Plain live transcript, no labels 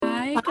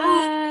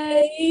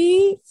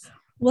Hi.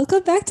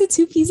 Welcome back to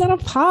Two Peas on a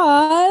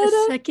Pod.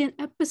 The second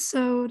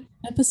episode.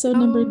 Episode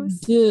number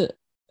 2. Oh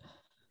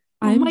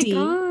I'm my D.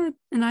 God.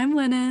 And I'm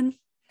Lennon.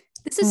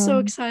 This is so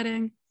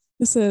exciting.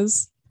 This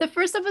is. The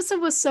first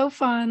episode was so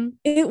fun.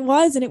 It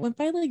was, and it went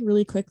by like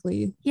really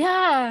quickly.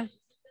 Yeah.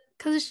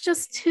 Because it's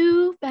just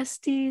two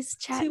besties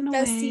chatting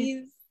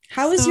away.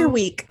 How was your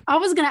week? I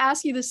was going to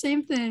ask you the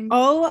same thing.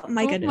 Oh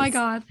my goodness. Oh my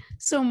God.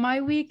 So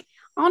my week,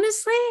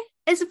 honestly,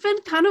 it's been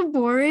kind of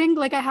boring.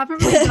 Like I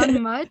haven't really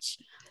done much,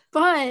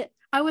 but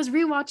I was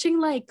rewatching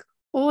like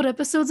old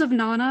episodes of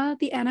Nana,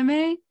 the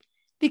anime,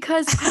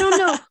 because I don't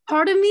know,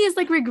 part of me is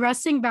like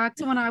regressing back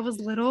to when I was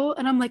little,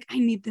 and I'm like, I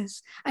need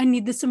this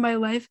in my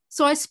life.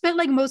 So I spent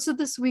like most of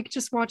this week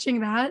just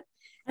watching that,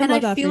 and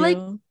I feel like,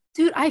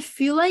 dude, I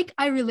feel like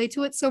I relate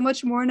to it so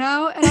much more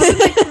now, and I was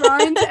like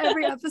crying to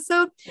every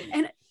episode,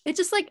 and it's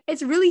just like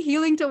it's really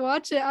healing to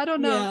watch it. I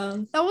don't know. Yeah.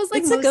 That was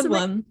like it's a good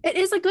one. It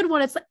is a good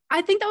one. It's like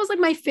I think that was like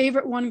my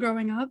favorite one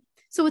growing up.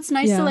 So it's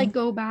nice to like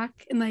go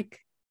back and like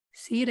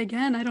see it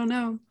again. I don't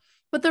know.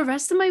 But the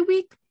rest of my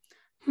week,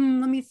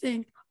 let me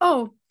think.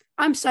 Oh,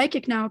 I'm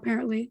psychic now,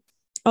 apparently.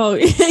 Oh,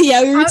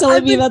 yeah, you were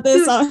telling me about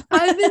this. Dude,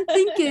 I've been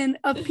thinking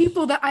of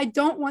people that I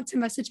don't want to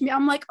message me.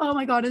 I'm like, oh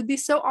my God, it'd be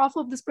so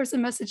awful if this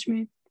person messaged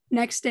me.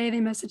 Next day, they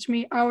message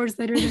me. Hours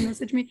later, they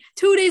message me.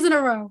 2 days in a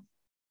row.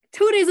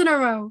 2 days in a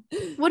row.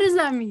 What does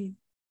that mean?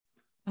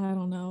 I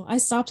don't know. I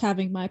stopped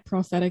having my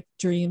prophetic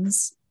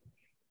dreams.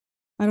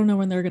 I don't know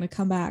when they're going to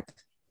come back.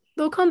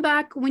 They'll come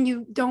back when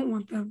you don't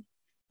want them.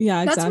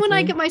 Yeah, exactly. That's when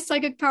I get my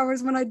psychic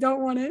powers, when I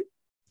don't want it.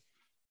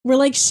 We're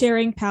like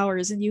sharing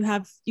powers, and you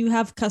have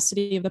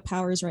custody of the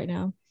powers right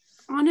now.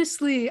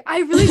 Honestly, I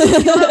really do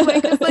feel that way,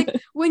 because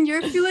like when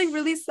you're feeling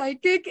really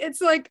psychic,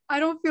 it's like I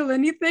don't feel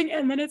anything,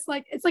 and then it's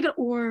like an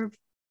orb.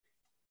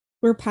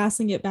 We're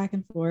passing it back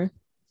and forth.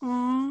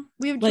 Oh,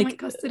 we have joint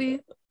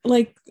custody.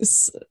 Like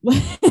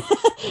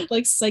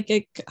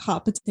psychic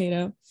hot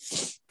potato.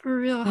 For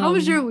real. How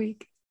was your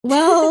week?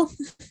 Well,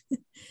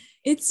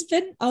 it's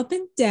been up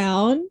and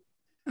down.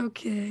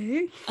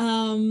 Okay.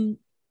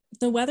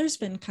 The weather's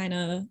been kind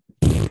of,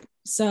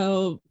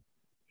 so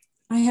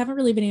I haven't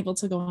really been able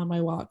to go on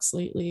my walks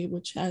lately,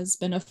 which has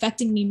been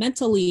affecting me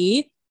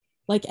mentally,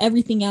 like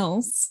everything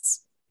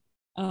else.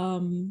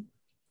 I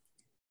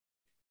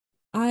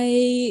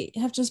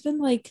have just been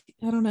like,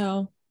 I don't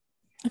know.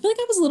 I feel like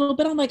I was a little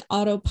bit on like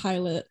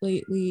autopilot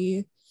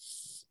lately.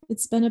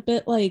 It's been a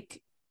bit like,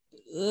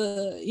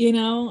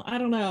 I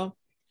don't know.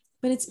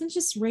 But it's been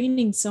just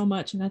raining so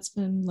much, and that's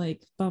been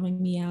like bumming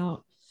me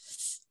out.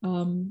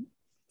 So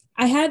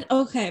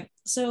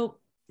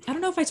I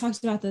don't know if I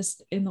talked about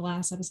this in the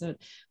last episode,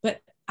 but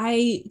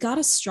I got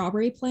a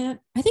strawberry plant.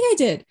 I think I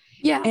did.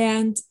 Yeah.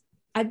 And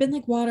I've been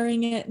like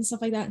watering it and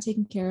stuff like that and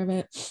taking care of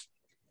it.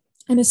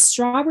 And a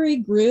strawberry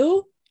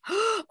grew.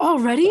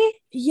 Already?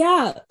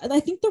 Yeah. I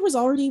think there was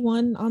already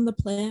one on the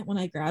plant when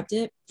I grabbed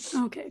it.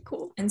 Okay,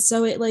 cool. And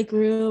so it like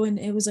grew, and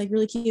it was like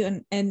really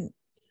cute. And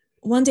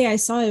one day I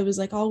saw it was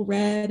like all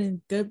red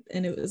and good,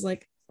 and it was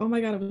like, oh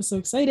my God, I was so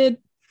excited.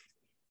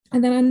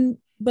 And then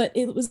but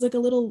it was like a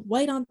little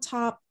white on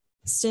top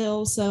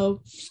still,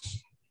 so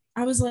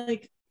I was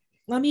like,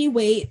 let me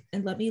wait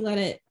and let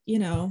it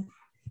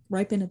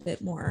ripen a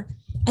bit more.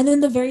 And then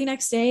the very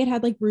next day it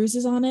had like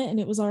bruises on it, and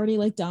it was already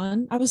like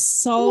done. I was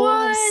so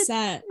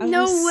upset.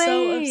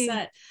 So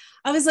upset.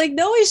 I was like,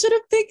 no, I should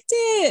have picked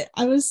it.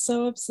 I was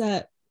so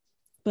upset.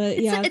 But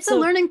it's a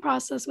learning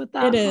process with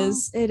that.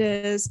 It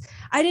is.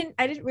 I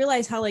didn't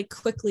realize how like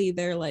quickly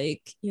they're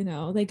like,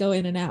 they go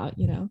in and out,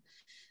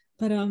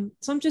 but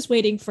so I'm just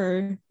waiting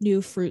for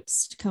new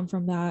fruits to come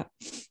from that.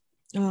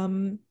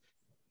 And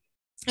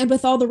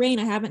with all the rain,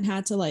 I haven't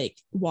had to like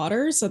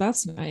water, so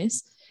that's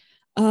nice.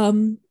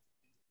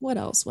 What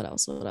else?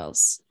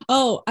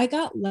 Oh, I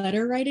got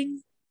letter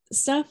writing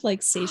stuff,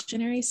 like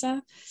stationery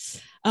stuff.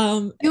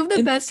 You have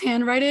the best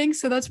handwriting,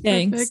 so that's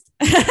perfect.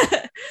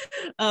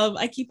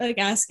 I keep like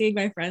asking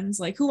my friends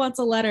like, who wants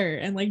a letter,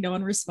 and like no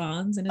one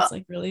responds, and it's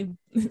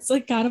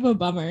like kind of a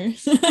bummer.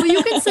 Well,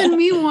 you can send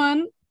me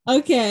one.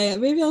 Okay,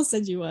 maybe I'll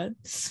send you one.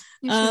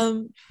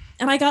 And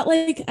I got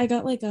like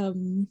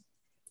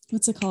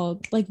what's it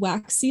called, like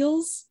wax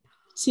seals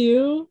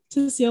too,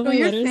 to seal my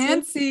letters. You're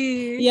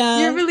fancy.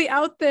 Yeah, you're really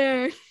out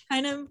there.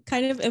 Kind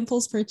of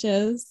impulse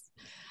purchase,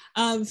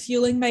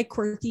 fueling my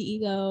quirky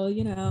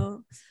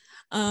ego,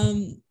 but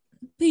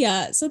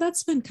yeah, so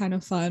that's been kind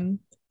of fun.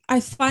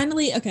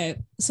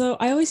 So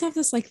I always have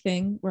this like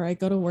thing where I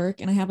go to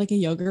work and I have like a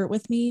yogurt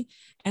with me,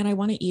 and I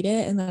want to eat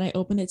it, and then I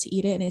open it to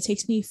eat it, and it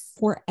takes me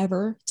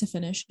forever to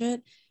finish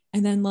it.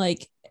 And then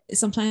like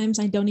sometimes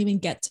I don't even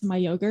get to my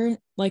yogurt,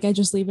 like I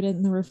just leave it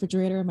in the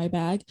refrigerator in my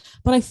bag.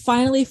 But I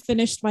finally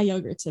finished my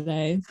yogurt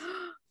today.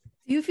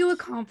 Do you feel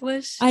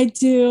accomplished? I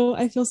do.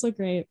 I feel so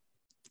great.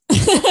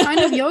 What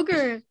kind of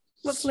yogurt?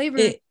 What flavor?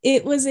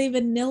 It was a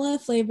vanilla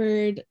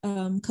flavored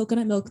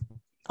coconut milk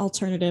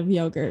alternative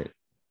yogurt.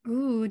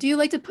 Ooh, do you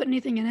like to put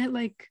anything in it,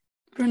 like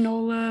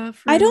granola?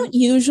 I don't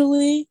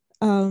usually,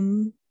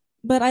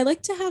 but I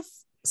like to have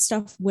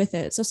stuff with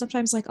it. So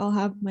sometimes like I'll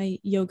have my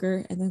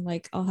yogurt and then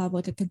like I'll have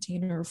like a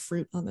container of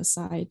fruit on the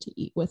side to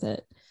eat with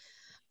it.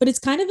 But it's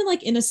kind of in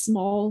like in a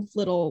small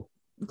little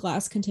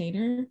glass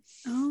container.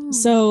 Oh,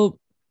 So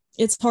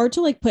it's hard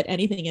to like put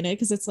anything in it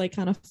because it's like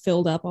kind of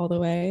filled up all the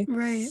way.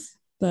 right.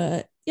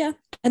 But yeah.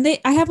 And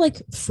I have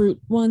like fruit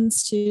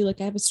ones too.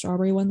 Like I have a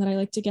strawberry one that I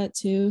like to get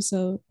too.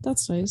 So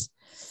that's nice.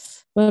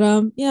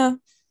 But yeah,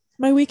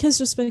 my week has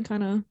just been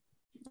kind of,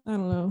 I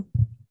don't know,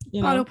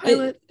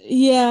 Autopilot.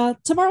 yeah,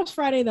 tomorrow's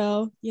Friday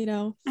though,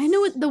 I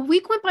know the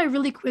week went by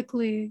really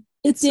quickly.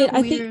 it It's so did.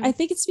 I weird.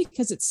 think it's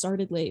because it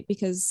started late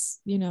because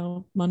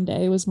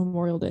Monday was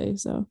Memorial Day.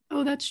 So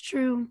Oh, that's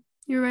true.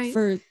 You're right.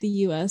 for the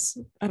US,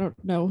 I don't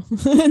know,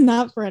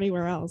 not for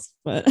anywhere else,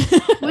 but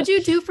What'd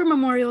you do for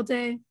Memorial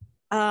Day?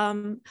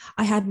 I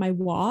had my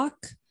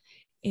walk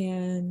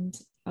and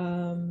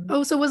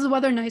Oh, so was the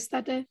weather nice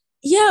that day?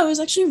 yeah, it was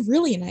actually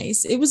really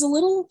nice. It was a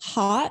little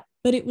hot,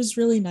 but it was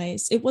really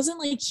nice. It wasn't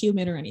like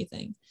humid or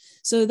anything.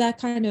 So that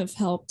kind of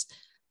helped.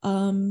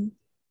 Um,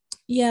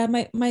 yeah,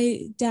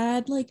 my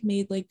dad like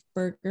made like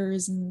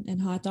burgers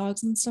and hot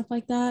dogs and stuff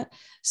like that.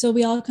 So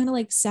we all kind of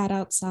like sat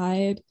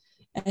outside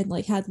and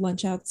like had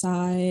lunch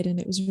outside and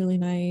it was really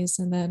nice.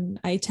 And then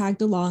I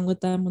tagged along with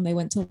them when they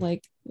went to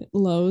like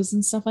Lowe's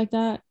and stuff like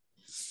that.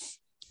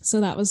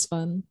 So that was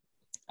fun.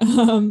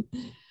 Um,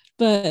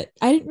 but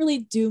I didn't really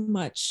do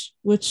much,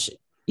 which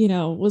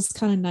was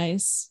kind of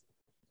nice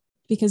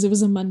because it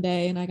was a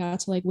Monday and I got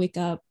to like wake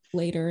up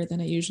later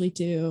than I usually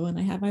do. And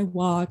I had my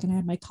walk and I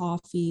had my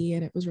coffee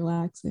and it was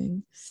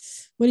relaxing.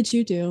 What did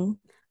you do?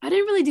 I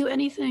didn't really do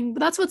anything, but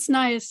that's what's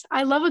nice.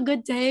 I love a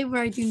good day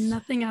where I do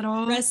nothing at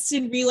all. Rest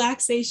and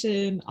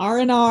relaxation,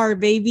 R&R,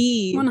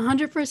 baby.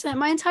 100%.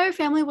 My entire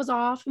family was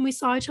off and we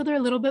saw each other a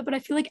little bit, but I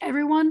feel like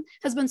everyone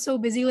has been so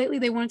busy lately.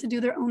 They wanted to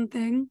do their own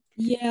thing.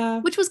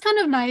 Yeah. Which was kind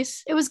of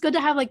nice. It was good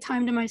to have like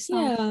time to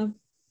myself. Yeah.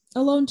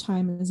 Alone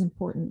time is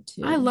important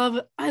too. I love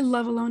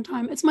alone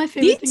time. It's my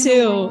favorite Me thing in the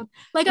too. world.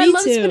 Like Me I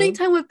love too. spending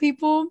time with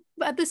people,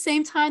 but at the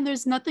same time,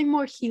 there's nothing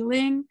more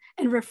healing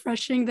and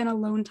refreshing than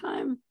alone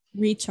time.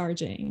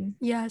 Recharging.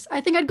 Yes,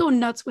 I think I'd go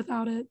nuts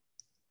without it.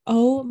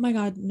 Oh my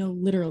God, no,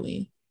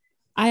 literally.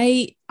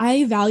 I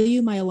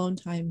value my alone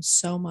time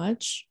so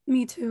much.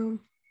 Me too.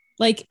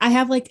 Like I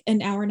have like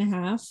an hour and a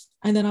half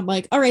and then I'm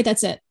like, all right,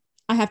 that's it.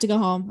 I have to go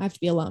home. I have to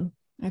be alone.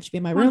 I have to be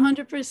in my room.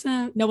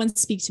 100%. No one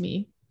speak to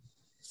me.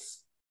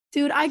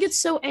 Dude, I get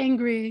so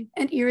angry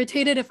and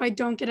irritated if I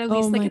don't get at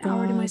least like an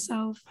hour to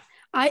myself.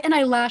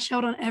 I lash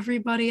out on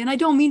everybody and I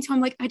don't mean to.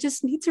 I'm like, I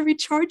just need to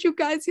recharge, you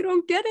guys. You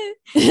don't get it.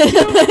 You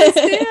don't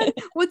understand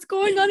what's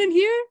going on in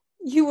here.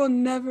 You will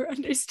never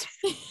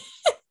understand.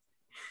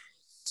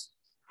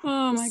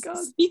 Oh my God.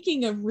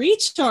 Speaking of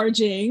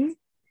recharging,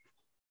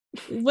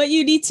 what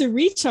you need to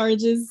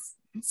recharge is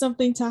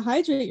something to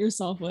hydrate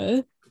yourself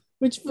with,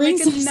 which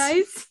brings like a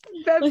nice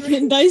beverage. like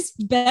a nice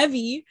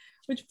bevy,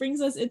 which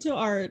brings us into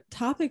our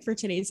topic for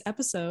today's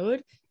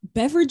episode,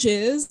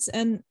 beverages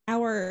and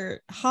our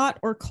hot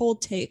or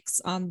cold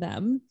takes on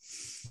them.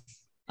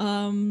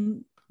 How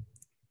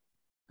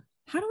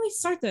do we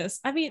start this?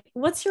 I mean,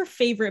 what's your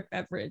favorite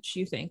beverage,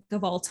 you think,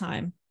 of all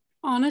time?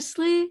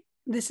 Honestly,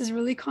 this is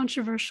really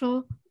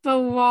controversial, but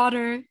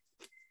water.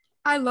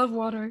 I love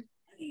water.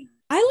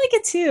 I like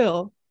it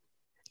too.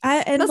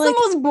 That's like, the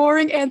most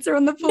boring answer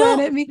on the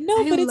planet.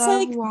 No, but it's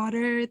like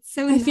water. It's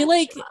so I feel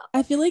like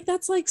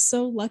that's like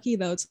so lucky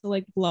though to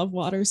like love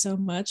water so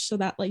much so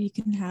that like you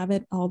can have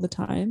it all the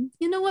time.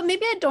 You know what?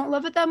 Maybe I don't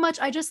love it that much.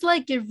 I just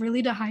like get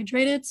really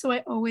dehydrated, so I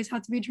always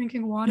have to be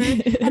drinking water.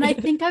 And I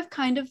think I've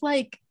kind of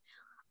like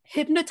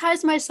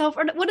hypnotized myself,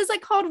 or what is that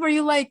called? Where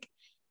you like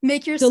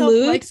make yourself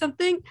like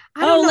something.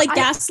 I don't know. Like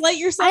gaslight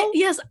yourself.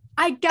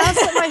 I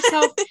gaslight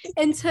myself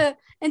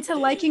into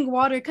liking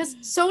water because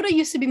soda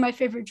used to be my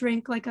favorite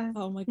drink, like a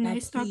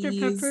nice Dr.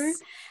 Pepper.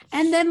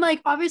 And then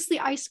like obviously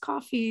iced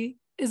coffee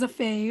is a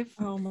fave.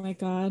 Oh my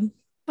God.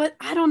 But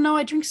I don't know.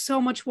 I drink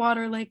so much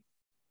water like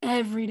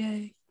every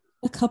day.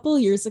 A couple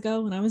of years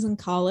ago when I was in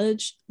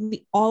college,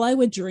 all I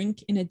would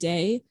drink in a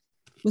day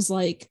was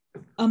like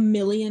 1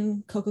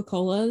 million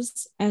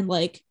Coca-Colas and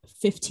like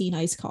 15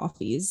 iced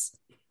coffees.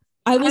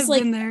 I've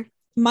been there.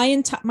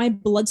 My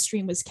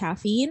bloodstream was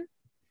caffeine.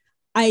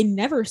 I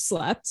never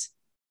slept.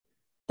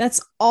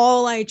 That's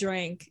all I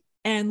drank.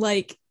 And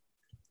like,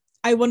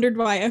 I wondered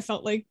why I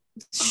felt like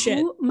shit.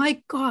 Oh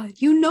my God.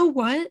 You know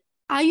what?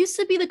 I used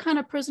to be the kind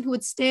of person who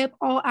would stay up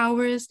all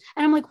hours.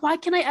 And I'm like, why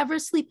can't I ever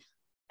sleep?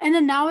 And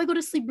then now I go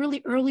to sleep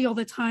really early all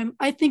the time.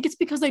 I think it's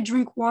because I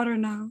drink water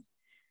now.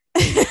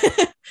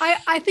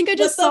 I think I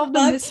just solved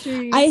the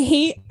mystery. I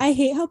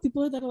hate how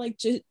people that are like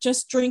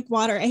just drink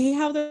water. I hate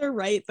how they're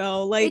right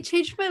though. Like it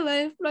changed my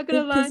life. I'm not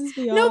gonna lie.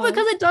 No,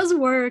 because it does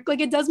work. Like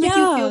it does make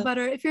you feel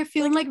better. If you're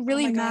feeling like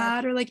really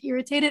mad or like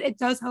irritated, it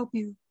does help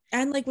you.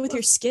 And like with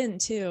your skin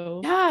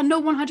too. Yeah,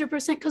 no,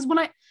 100%. Because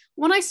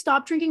when I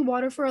stop drinking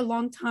water for a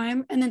long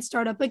time and then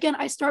start up again,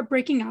 I start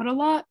breaking out a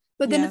lot.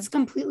 But then it's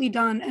completely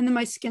done, and then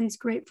my skin's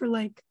great for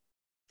like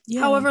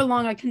Yeah. however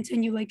long I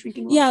continue like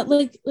drinking Yeah,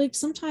 water. like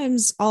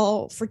sometimes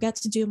I'll forget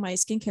to do my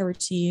skincare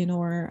routine,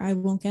 or I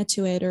won't get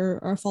to it,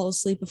 or fall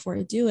asleep before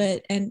I do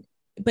it. And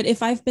but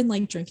if I've been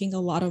like drinking a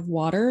lot of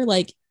water,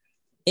 like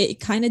it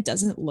kind of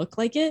doesn't look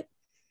like it.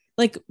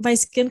 Like my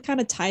skin kind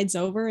of tides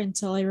over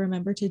until I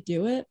remember to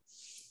do it.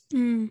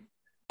 Mm.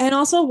 And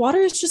also water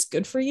is just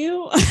good for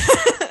you.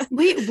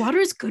 Wait, water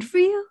is good for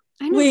you?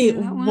 I never Wait,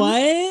 knew that one.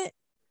 what?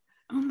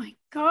 Oh my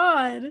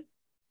God.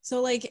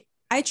 So like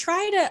I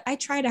try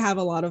to have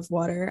a lot of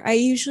water. I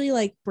usually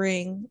like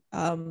bring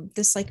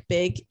this like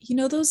big,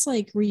 those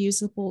like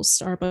reusable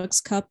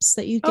Starbucks cups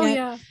that you Oh get,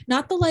 yeah.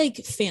 not the like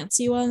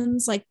fancy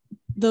ones, like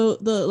the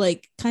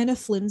like kind of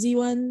flimsy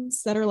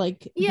ones that are like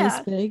this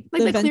Yeah. big, Like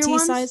the the clear venti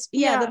ones? size.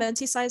 Yeah, the Yeah.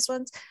 venti size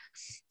ones.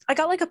 I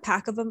got like a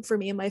pack of them for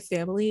me and my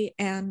family,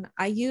 and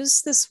I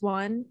use this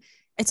one.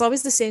 It's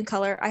always the same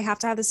color. I have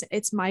to have this.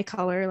 It's my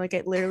color. Like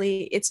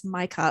it's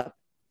my cup.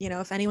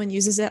 If anyone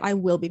uses it, I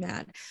will be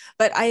mad.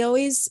 But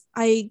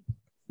I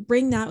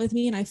bring that with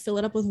me, and I fill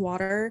it up with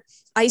water,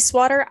 ice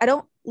water. I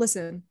don't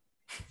listen.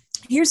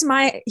 Here's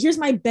my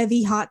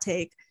bevy hot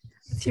take.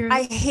 Let's hear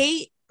I it.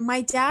 hate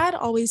my dad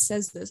always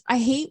says this. I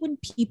hate when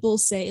people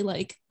say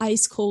like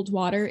ice cold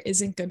water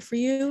isn't good for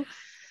you.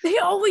 They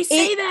always It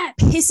say that.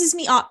 pisses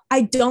me off.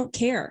 I don't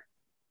care.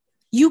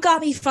 You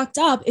got me fucked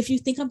up if you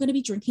think I'm going to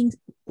be drinking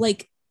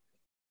like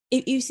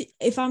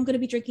if I'm going to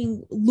be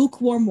drinking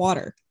lukewarm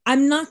water.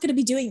 I'm not going to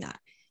be doing that.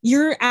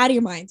 You're out of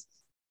your mind.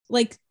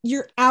 Like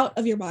you're out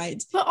of your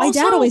mind. But My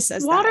dad also, always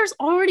says that. water's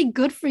already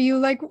good for you.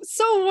 Like,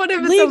 so what if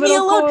it's a Leave me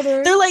little alone.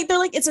 colder? They're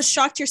like it's a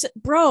shock to your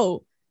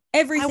bro. I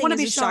Everything want to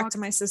is be a shock to shocked.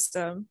 my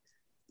system.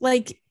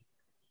 Like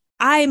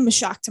I'm a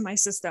shock to my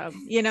system.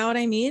 You know what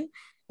I mean?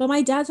 But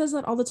my dad says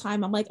that all the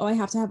time. I'm like, oh, I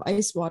have to have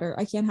ice water.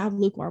 I can't have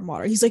lukewarm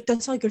water. He's like,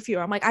 that's not good for you.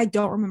 I'm like, I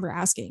don't remember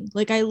asking.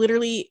 Like, I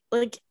literally,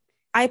 like,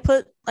 I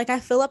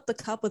fill up the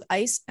cup with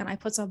ice and I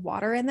put some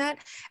water in that.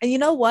 And you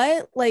know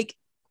what? Like,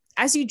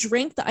 as you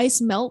drink, the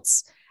ice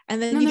melts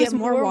and And then then you there's get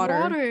more more water.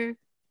 water.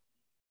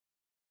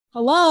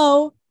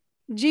 Hello.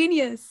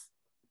 Genius.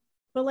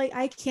 But like,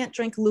 I can't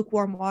drink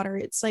lukewarm water.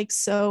 It's like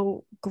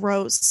so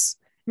gross.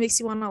 It makes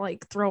you want to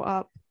like throw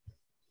up.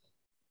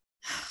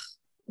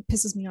 It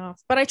pisses me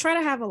off. But I try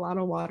to have a lot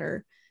of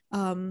water,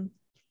 um,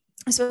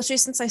 especially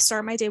since I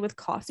start my day with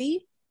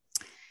coffee,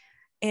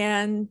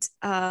 and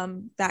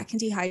that can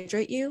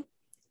dehydrate you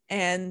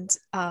and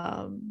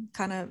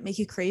kind of make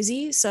you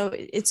crazy. So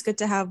it's good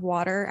to have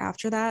water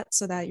after that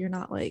so that you're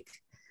not like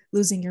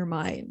losing your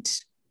mind.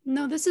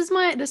 No, this is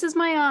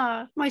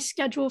my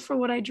schedule for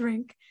what I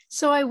drink.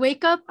 So I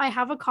wake up, I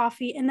have a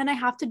coffee, and then I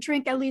have to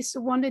drink at least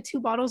 1 to 2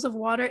 bottles of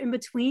water in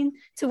between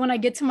to when I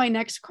get to my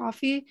next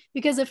coffee.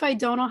 Because if I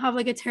don't, I'll have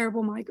like a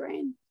terrible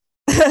migraine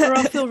or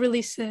I'll feel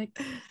really sick.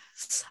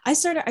 I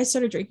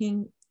started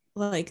drinking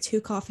like 2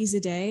 coffees a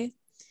day.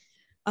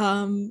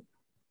 Um,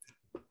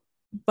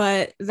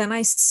 but then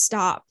I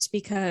stopped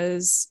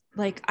because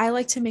like I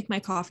like to make my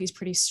coffees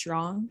pretty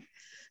strong.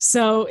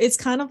 So it's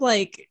kind of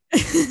like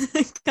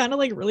kind of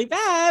like really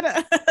bad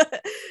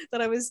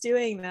that I was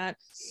doing that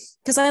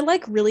because I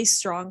like really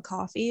strong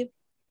coffee.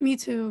 Me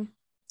too.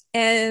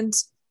 And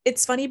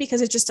it's funny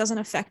because it just doesn't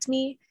affect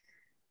me.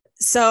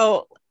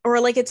 So, or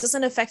like it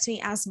doesn't affect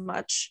me as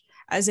much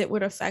as it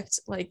would affect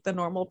like the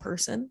normal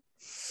person.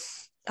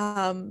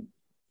 Um,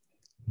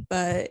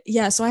 but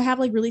yeah, so I have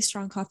like really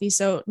strong coffee.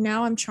 So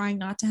now I'm trying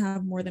not to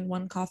have more than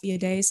 1 coffee a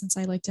day since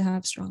I like to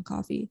have strong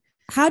coffee.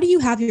 How do you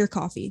have your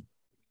coffee?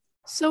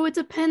 So it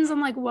depends on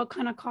like what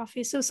kind of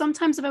coffee. So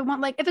sometimes if I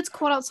want like if it's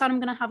cold outside, I'm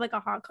gonna have like a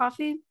hot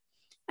coffee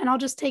and I'll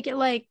just take it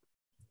like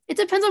it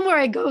depends on where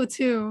I go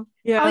too.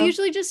 I'll Yeah.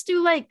 usually just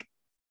do like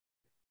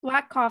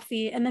black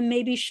coffee and then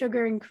maybe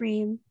sugar and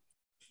cream.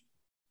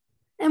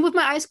 And with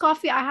my iced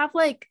coffee, I have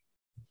like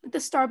the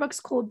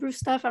Starbucks cold brew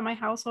stuff at my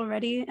house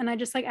already. And I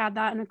just like add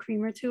that and a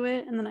creamer to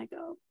it. And then I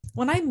go.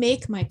 When I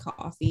make my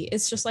coffee,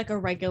 it's just like a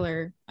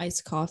regular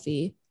iced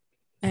coffee.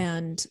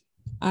 And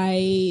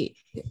I,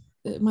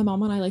 my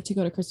mom and I like to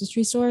go to Christmas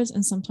tree stores,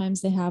 and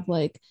sometimes they have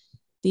like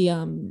the,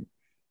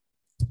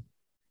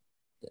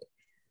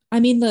 I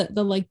mean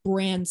the like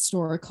brand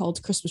store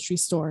called Christmas Tree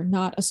Store,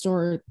 not a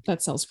store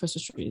that sells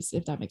Christmas trees,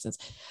 if that makes sense.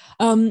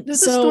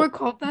 There's a store So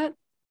called that.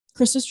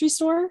 Christmas Tree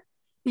Store,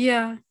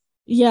 Yeah.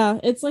 yeah,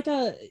 it's like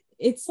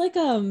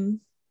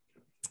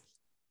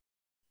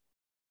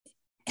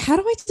how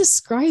do I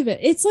describe it?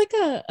 It's like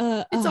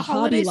a It's a Hobby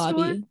holiday store.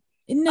 Lobby.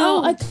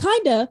 No, Oh,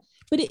 kind of,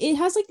 but it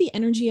has like the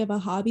energy of a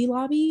Hobby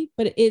Lobby,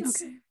 okay.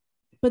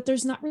 but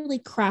there's not really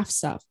craft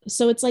stuff.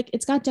 So it's like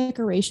it's got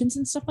decorations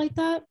and stuff like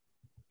that.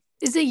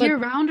 Is it But year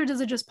round or does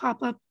it just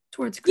pop up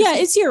towards yeah,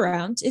 Christmas? it's year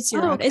round. It's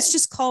year Oh, round. okay. It's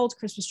just called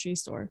Christmas Tree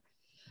Store.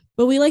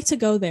 But we like to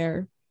go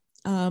there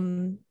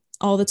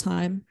all the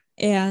time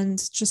and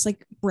just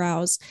like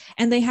browse.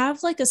 And they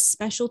have like a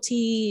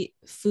specialty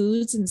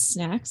foods and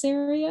snacks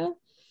area.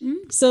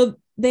 Mm. So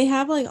they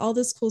have like all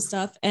this cool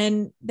stuff,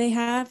 and they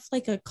have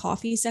like a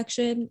coffee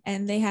section,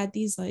 and they had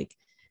these like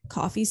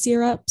coffee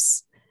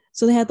syrups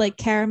So they had like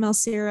caramel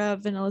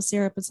syrup, vanilla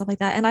syrup, and stuff like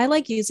that. And I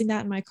like using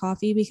that in my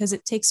coffee because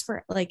it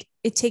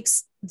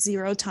takes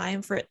zero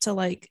time for it to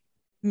like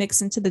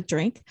mix into the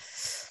drink.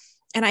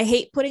 And I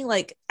hate putting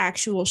like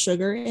actual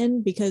sugar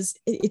in because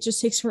it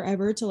just takes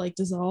forever to like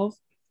dissolve.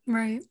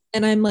 Right.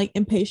 And I'm like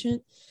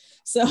impatient.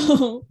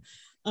 So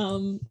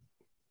um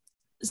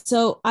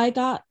so I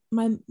got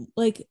my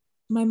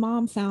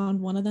mom found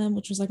one of them,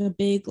 which was like a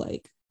big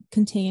like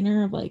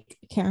container of like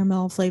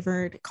caramel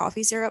flavored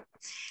coffee syrup,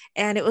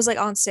 and it was like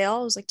on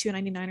sale. It was like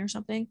 $2.99 or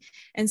something.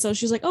 And so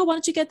she was like, oh, why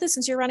don't you get this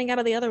since you're running out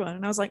of the other one?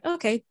 And I was like,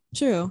 okay,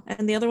 true.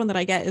 And the other one that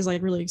I get is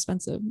like really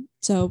expensive.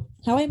 So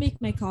how I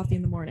make my coffee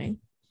in the morning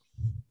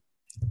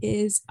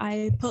is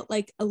I put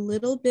like a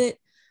little bit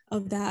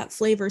of that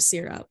flavor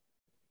syrup,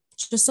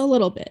 just a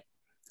little bit,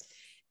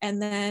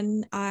 and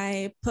then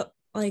I put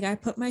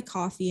my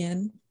coffee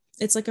in.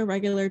 It's like a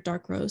regular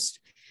dark roast.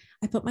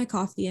 I put my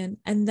coffee in,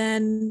 and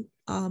then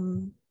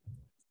and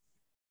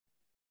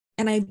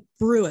I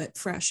brew it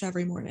fresh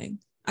every morning.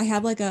 I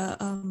have like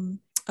a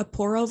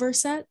pour over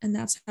set, and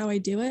that's how I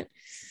do it.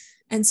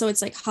 And so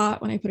it's like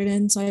hot when I put it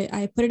in. So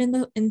I put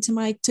it into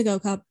my to-go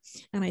cup,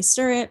 and I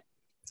stir it,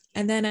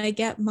 and then I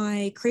get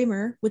my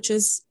creamer, which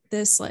is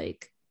this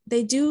like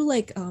they do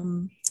like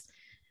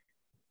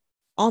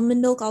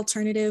almond milk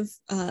alternative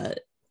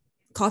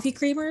coffee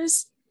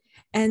creamers,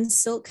 and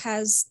Silk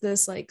has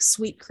this like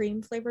sweet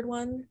cream flavored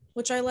one,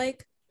 which I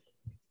like.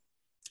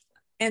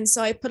 And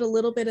so I put a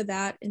little bit of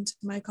that into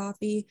my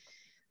coffee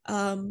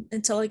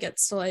until it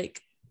gets to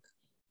like,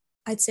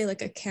 I'd say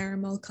like a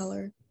caramel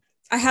color.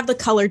 I have the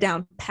color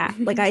down pat.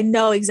 Like I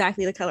know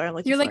exactly the color I'm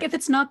looking You're for. like, if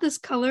it's not this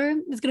color,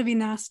 it's gonna be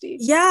nasty.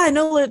 Yeah, I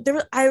know.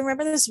 I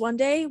remember this one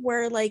day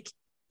where like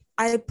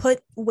I put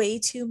way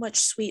too much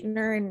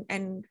sweetener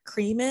and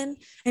cream in,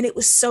 and it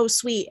was so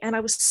sweet, and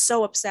I was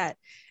so upset.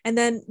 And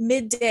then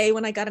midday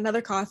when I got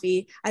another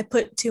coffee, I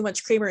put too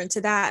much creamer into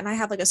that, and I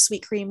have like a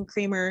sweet cream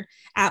creamer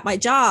at my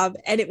job,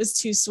 and it was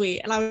too sweet,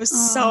 and I was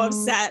so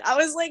upset. I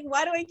was like,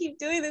 why do I keep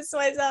doing this to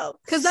myself?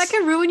 Because that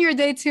can ruin your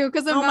day too.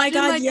 Because imagine Oh my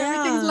God, like yeah.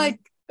 everything's like,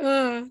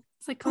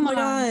 it's like, come oh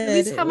my on, God. at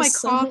least have my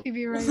so, coffee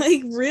be right.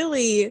 Like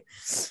really.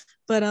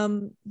 But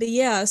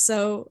yeah,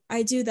 so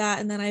I do that,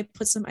 and then I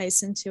put some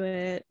ice into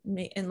it,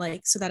 and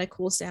like so that it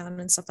cools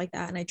down and stuff like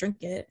that, and I drink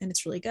it, and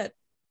it's really good.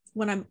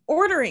 When I'm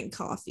ordering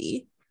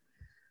coffee,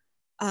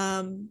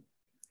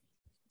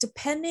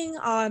 depending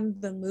on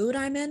the mood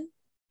I'm in,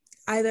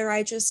 either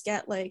I just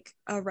get like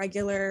a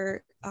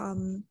regular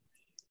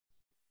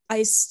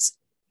iced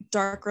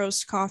dark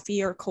roast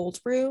coffee or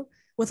cold brew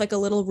with like a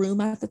little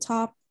room at the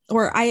top,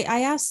 or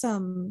I asked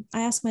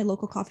my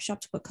local coffee shop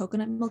to put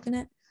coconut milk in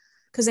it,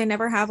 because they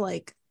never have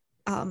like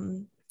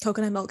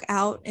coconut milk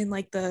out in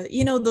like the,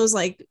 those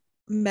like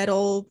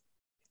metal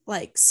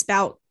like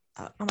spout,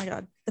 oh my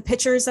God, the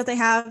pitchers that they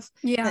have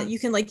that you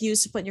can like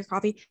use to put in your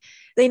coffee.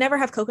 They never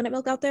have coconut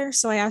milk out there,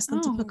 so I asked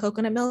them to put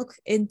coconut milk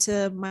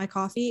into my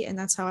coffee, and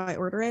that's how I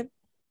order it.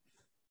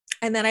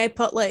 And then I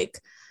put like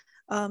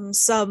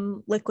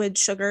some liquid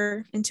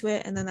sugar into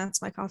it, and then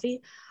that's my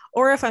coffee.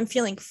 Or if I'm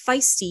feeling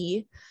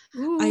feisty,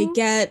 I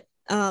get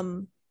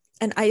an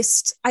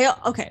iced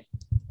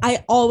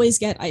I always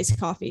get iced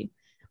coffee,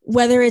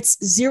 whether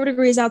it's 0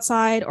 degrees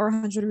outside or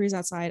 100 degrees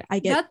outside. I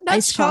get that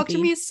iced shocked coffee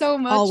me so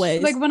much.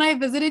 always. Like when I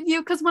visited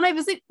you, because when I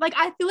visit, like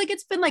I feel like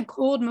it's been like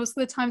cold most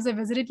of the times I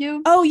visited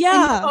you. Oh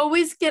yeah, and you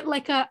always get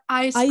like a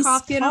iced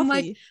coffee, and I'm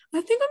like,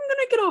 I think I'm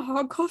gonna get a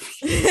hot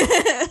coffee.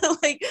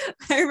 Like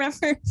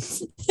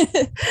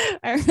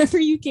I remember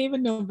you came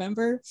in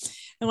November,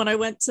 and when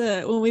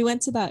we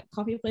went to that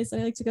coffee place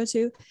that I like to go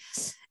to,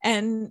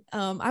 and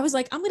I was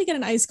like, I'm gonna get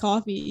an iced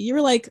coffee. You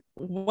were like,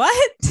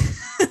 what?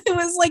 It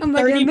was like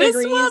 30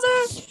 degrees.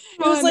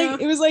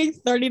 It was like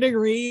 30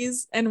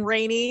 degrees and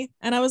rainy,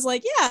 and I was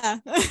like, yeah.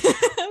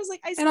 I was like,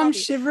 iced and coffee. I'm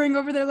shivering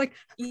over there like,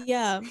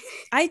 yeah.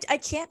 I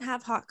can't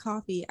have hot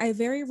coffee. I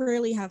very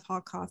rarely have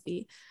hot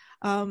coffee.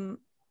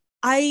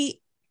 I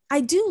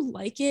do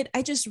like it.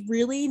 I just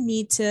really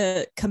need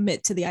to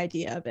commit to the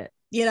idea of it.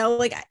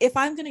 Like if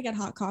I'm gonna get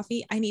hot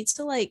coffee, I need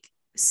to like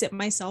sit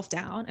myself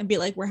down and be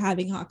like, we're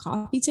having hot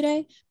coffee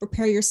today.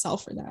 Prepare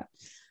yourself for that.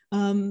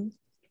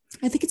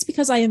 I think it's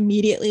because I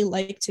immediately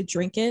like to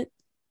drink it,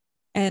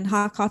 and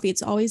hot coffee,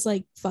 it's always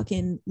like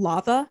fucking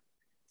lava.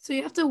 So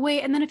you have to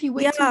wait, and then if you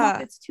wait too long,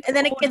 it's too and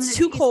then cold, it gets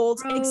too cold.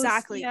 Gross.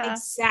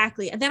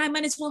 Exactly. And then I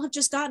might as well have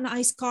just gotten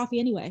iced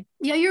coffee anyway.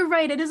 Yeah, you're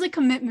right. It is a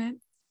commitment.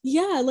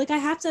 Yeah, like I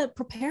have to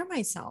prepare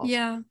myself.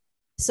 Yeah.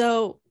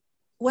 So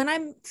when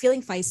I'm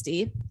feeling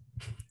feisty,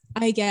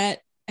 I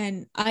get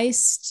an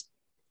iced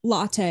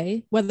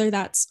latte, or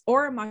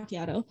a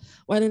macchiato,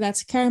 whether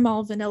that's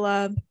caramel,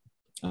 vanilla,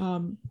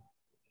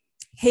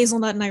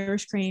 hazelnut, and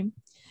Irish cream.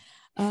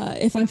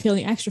 If I'm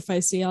feeling extra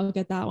feisty, I'll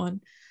get that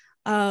one.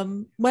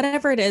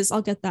 Whatever it is,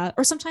 I'll get that.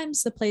 Or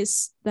sometimes the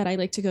place that I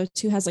like to go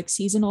to has like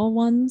seasonal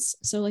ones.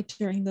 So like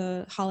during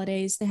the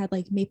holidays, they had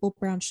like maple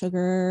brown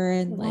sugar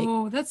and like,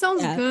 oh, that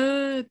sounds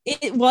good.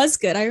 It was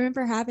good. I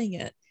remember having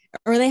it.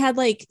 Or they had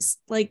like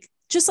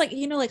just like,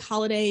 like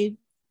holiday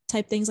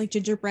type things like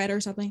gingerbread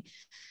or something.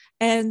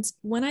 And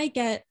when I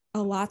get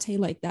a latte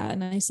like that, a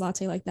nice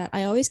latte like that,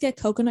 I always get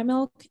coconut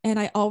milk and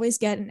I always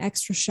get an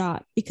extra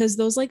shot because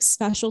those like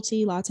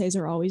specialty lattes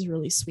are always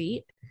really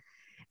sweet.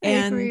 I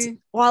And agree.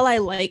 while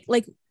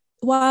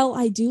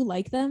I do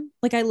like them,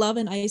 like I love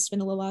an iced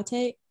vanilla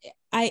latte,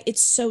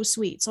 it's so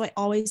sweet. So I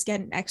always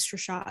get an extra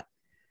shot.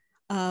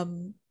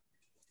 Um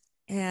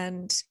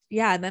and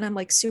yeah, and then I'm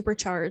like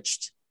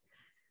supercharged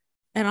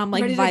and I'm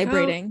like Ready to go.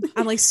 vibrating.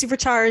 I'm like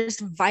supercharged,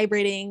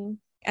 vibrating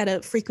at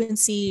a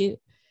frequency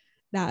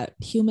that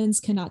humans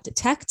cannot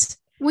detect.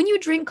 When you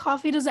drink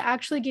coffee, does it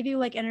actually give you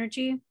like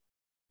energy?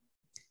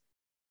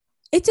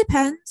 It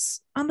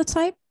depends on the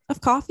type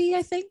of coffee,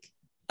 I think.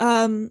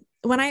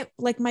 When I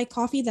like my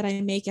coffee that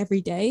I make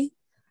every day,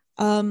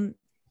 um,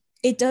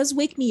 it does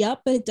wake me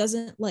up, but it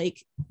doesn't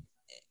like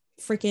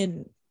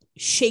freaking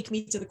shake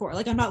me to the core.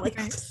 Like I'm not like,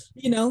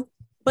 you know,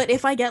 but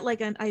if I get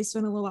like an iced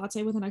vanilla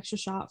latte with an extra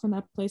shot from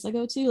that place I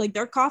go to, like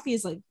their coffee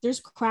is like,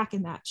 there's crack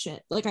in that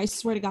shit. Like I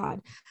swear to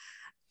God,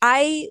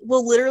 I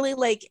will literally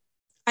like,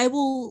 I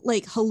will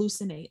like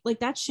hallucinate. Like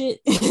that shit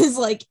is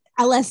like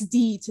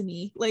LSD to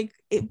me. Like,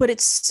 but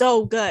it's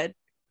so good.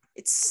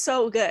 It's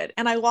so good.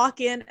 And I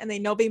walk in and they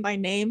know me by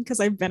name because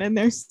I've been in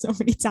there so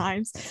many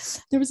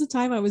times. There was a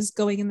time I was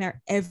going in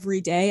there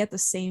every day at the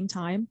same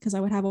time because I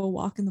would have a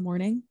walk in the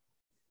morning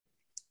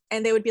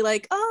and they would be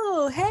like,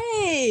 "Oh,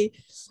 hey."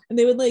 And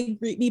they would like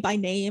greet me by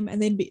name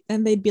and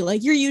they'd be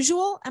like, "Your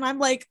usual?" And I'm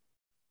like,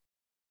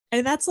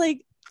 and that's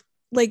like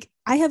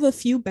I have a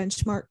few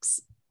benchmarks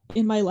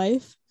in my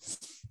life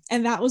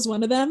and that was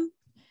one of them.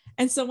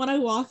 And so when I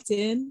walked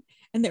in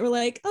and they were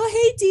like, "Oh,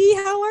 hey D,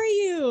 how are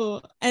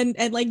you?" And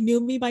like knew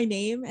me by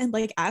name and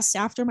like asked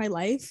after my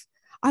life,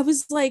 I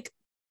was like,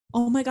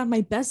 "Oh my God,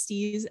 my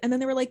besties." And then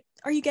they were like,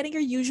 "Are you getting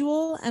your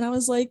usual?" And I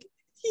was like,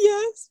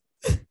 "Yes."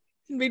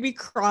 It made me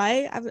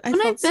cry. I When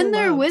felt I've so been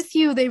there loved. with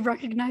you, they've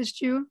recognized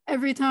you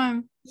every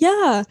time.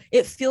 Yeah,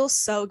 it feels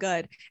so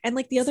good. And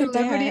like the other day,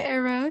 Celebrity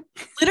era.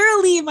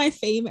 literally my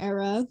fame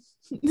era.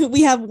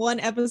 We have one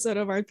episode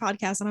of our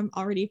podcast and I'm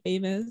already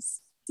famous.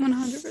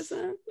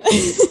 100%.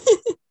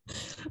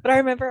 But I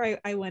remember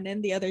I went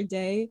in the other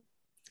day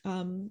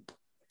um,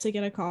 to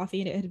get a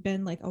coffee and it had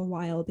been like a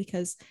while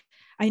because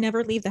I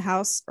never leave the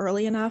house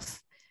early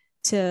enough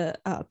to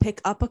pick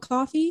up a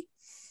coffee,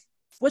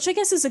 which I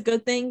guess is a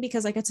good thing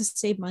because I get to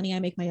save money. I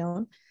make my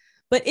own.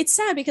 But it's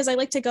sad because I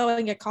like to go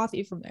and get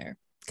coffee from there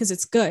because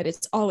it's good.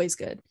 It's always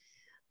good.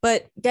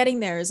 But getting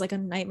there is like a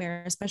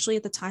nightmare, especially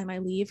at the time I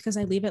leave because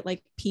I leave at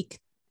like peak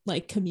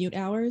like commute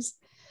hours.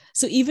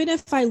 So even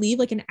if I leave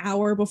like an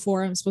hour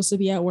before I'm supposed to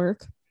be at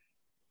work,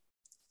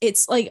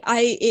 it's like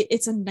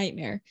it's a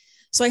nightmare.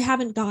 So I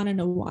haven't gone in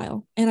a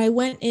while. And I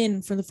went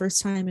in for the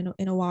first time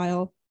in a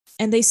while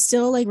and they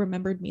still like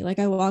remembered me. Like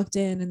I walked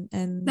in That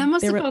and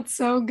must they have were felt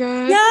so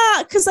good.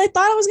 yeah, because I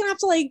thought I was gonna have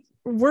to like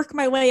work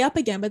my way up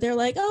again, but they're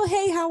like, "Oh,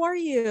 hey, how are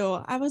you?"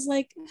 I was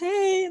like,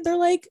 "Hey." They're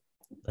like,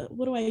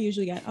 "What do I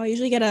usually get?" Oh, I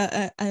usually get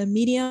a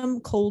medium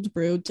cold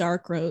brew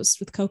dark roast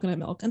with coconut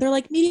milk, and they're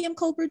like, "Medium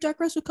cold brew dark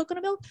roast with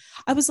coconut milk."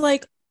 I was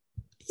like,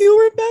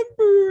 "You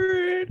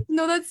remembered?"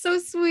 No, that's so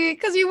sweet.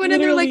 Because you went in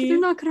there like, they're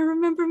Literally. not going to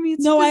remember me.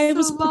 It's No, been I so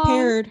was long.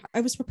 prepared.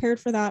 I was prepared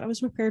for that. I was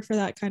prepared for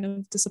that kind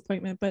of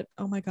disappointment. But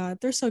oh my God,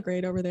 they're so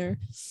great over there.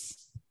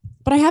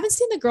 But I haven't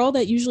seen the girl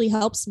that usually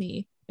helps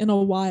me in a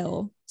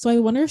while. So I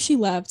wonder if she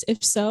left.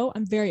 If so,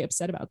 I'm very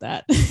upset about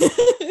that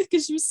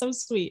because she was so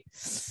sweet.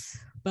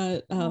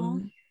 But Aw.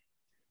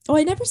 oh,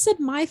 I never said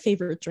my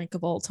favorite drink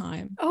of all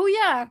time. Oh,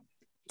 yeah.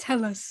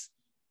 Tell us.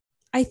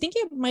 I think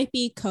it might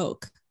be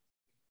Coke.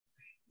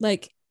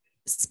 Like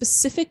I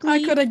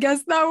specifically could have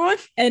guessed that one.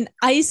 an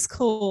ice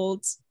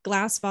cold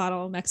glass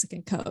bottle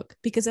Mexican Coke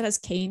because it has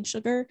cane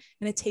sugar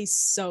and it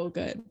tastes so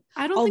good.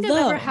 I don't think I've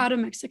ever Although, had a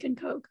Mexican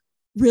Coke.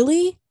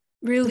 really,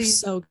 they're Really.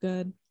 so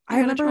good.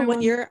 I gotta try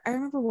one. I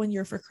remember one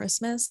year for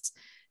Christmas,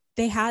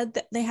 they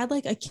had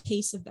like a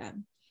case of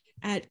them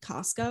at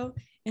Costco,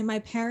 and my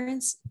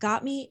parents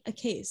got me a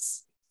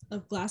case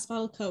of glass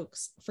bottle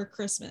Cokes for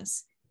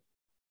Christmas.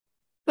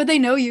 But they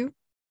know you.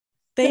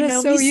 They That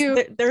is know me. so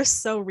you. They're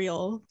so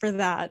real for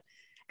that.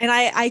 And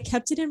I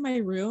kept it in my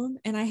room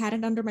and I had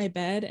it under my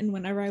bed. And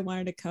whenever I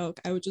wanted a Coke,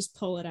 I would just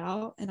pull it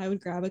out and I would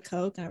grab a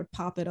Coke and I would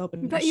pop it open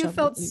and Bet you shove it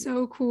felt in.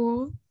 so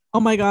cool. Oh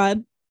my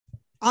God.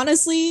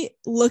 Honestly,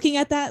 looking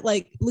at that,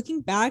 like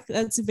looking back,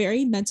 that's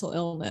very mental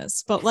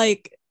illness, but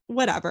like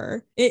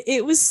whatever.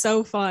 It was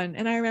so fun.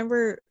 And I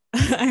remember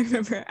I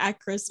remember at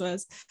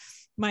Christmas,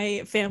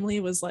 my family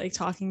was like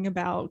talking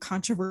about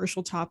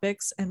controversial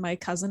topics, and my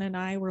cousin and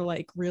I were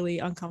like really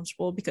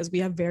uncomfortable because we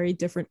have very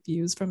different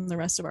views from the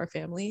rest of our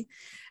family.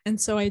 And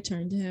so I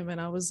turned to him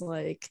and I was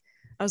like,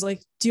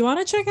 "Do you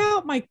want to check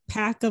out my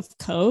pack of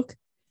Coke?"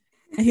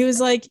 And he was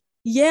like,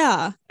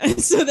 "Yeah."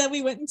 And so then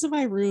we went into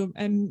my room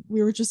and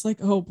we were just like,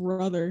 "Oh,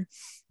 brother."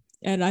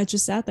 And I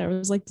just sat there. I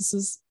was like, "This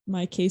is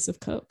my case of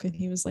Coke." And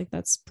he was like,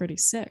 "That's pretty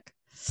sick."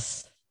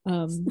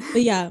 But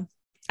yeah,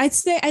 I'd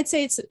say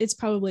it's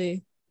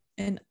probably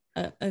an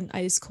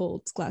ice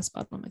cold glass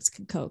bottle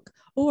Mexican Coke.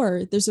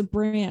 Or there's a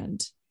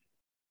brand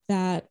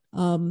that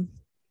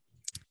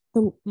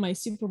my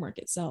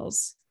supermarket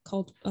sells.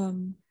 called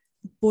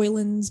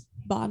Boylan's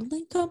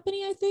Bottling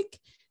Company, I think.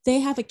 They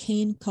have a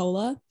cane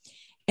cola,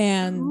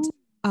 and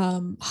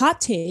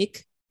hot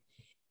take,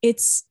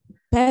 it's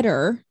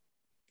better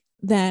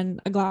than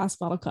a glass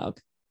bottle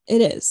Coke.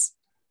 It is.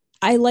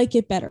 I like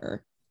it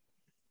better.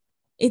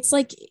 It's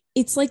like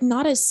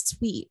not as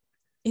sweet,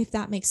 if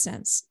that makes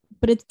sense.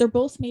 But they're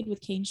both made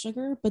with cane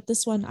sugar, but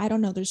this one, I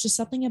don't know, there's just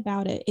something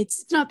about it.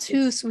 It's not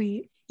too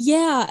sweet.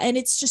 Yeah, and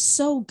it's just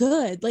so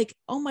good. Like,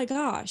 oh my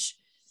gosh.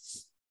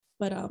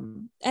 But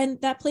and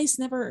that place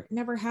never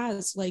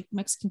has like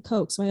Mexican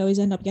Coke, so I always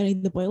end up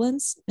getting the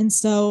Boylans. And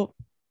so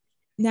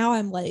now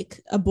I'm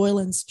like a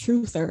Boylan's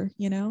truther,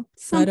 you know.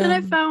 Something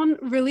I found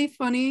really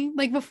funny,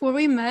 like before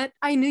we met,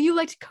 I knew you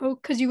liked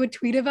Coke because you would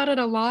tweet about it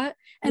a lot.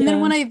 And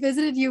then when I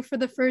visited you for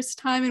the first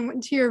time and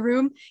went to your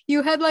room,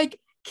 you had like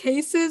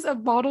cases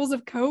of bottles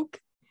of Coke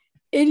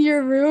in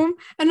your room,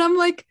 and I'm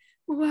like,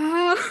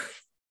 wow,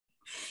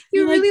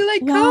 you really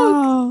like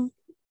wow. Coke.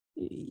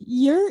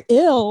 You're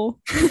ill.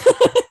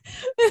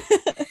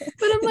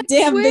 But I'm like,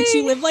 damn, bitch,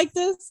 you live like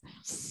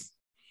this?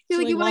 You're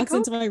like, you walks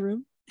into my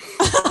room.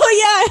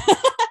 Oh yeah.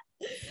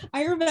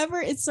 I remember,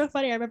 it's so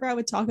funny. I remember I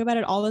would talk about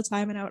it all the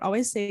time, and I would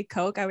always say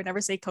Coke. I would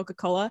never say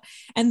Coca-Cola.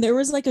 And there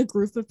was like a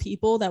group of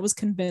people that was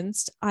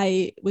convinced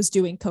I was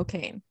doing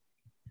cocaine.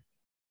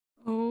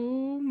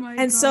 Oh my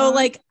God. And so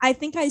like, I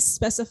think I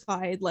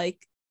specified like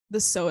the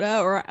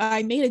soda, or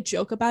I made a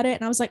joke about it.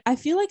 And I was like, I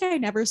feel like I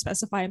never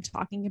specify I'm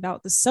talking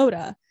about the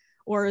soda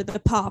or the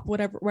pop,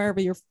 whatever,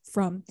 wherever you're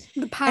from.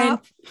 The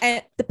pop.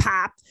 And the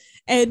pop.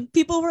 And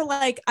people were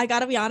like, I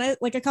gotta be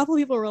honest, like a couple of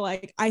people were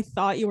like, I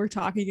thought you were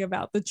talking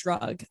about the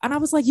drug. And I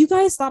was like, you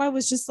guys thought I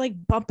was just like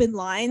bumping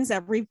lines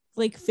every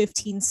like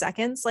 15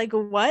 seconds. Like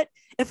what?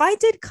 If I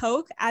did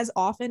Coke as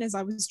often as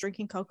I was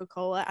drinking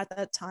Coca-Cola at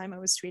that time, I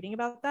was tweeting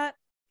about that,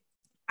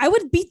 I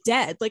would be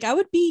dead. Like I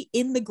would be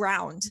in the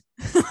ground.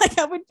 Like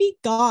I would be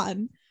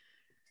gone.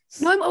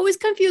 No, I'm always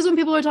confused when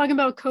people are talking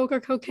about Coke or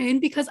cocaine,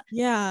 because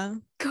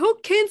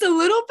cocaine's a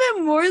little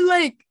bit more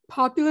like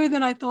popular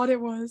than I thought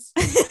it was,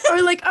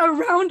 or like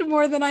around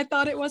more than I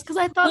thought it was, because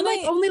I thought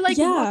only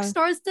rock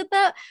stars did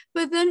that.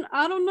 But then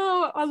I don't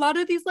know, a lot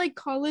of these like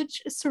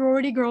college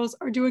sorority girls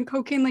are doing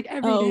cocaine like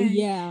every day.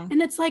 Yeah.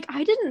 And it's like,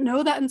 I didn't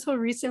know that until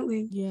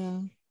recently.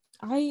 Yeah.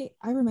 I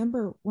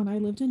remember when I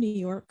lived in New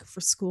York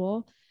for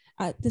school,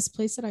 at this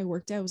place that I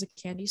worked at, was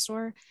a candy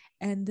store,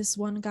 and this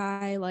one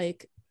guy,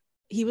 like,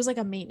 he was like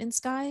a maintenance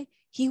guy.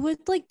 He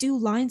would like do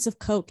lines of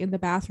Coke in the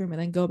bathroom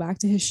and then go back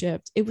to his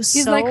shift. It was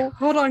He's like,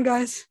 hold on,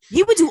 guys.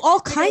 He would do all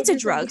kinds of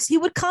drugs. He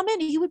would come in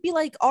and he would be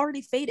like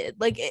already faded.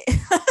 Like,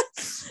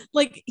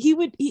 like they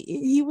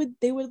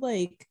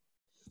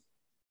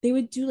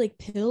would do like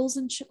pills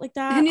and shit like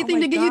that.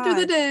 Anything to get you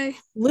through the day.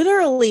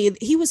 Literally,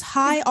 he was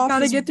high off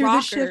gotta his get through rocker.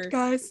 the shift,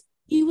 guys.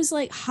 He was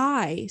like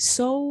high.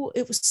 So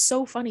it was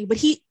so funny.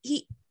 But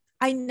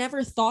I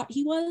never thought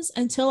he was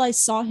until I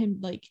saw him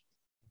like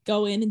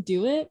go in and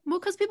do it. Well,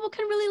 because people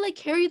can really like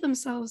carry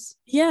themselves.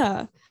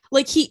 Yeah,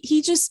 like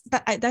he just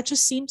that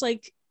just seemed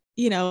like,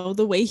 you know,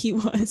 the way he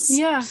was.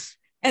 Yeah.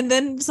 And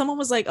then someone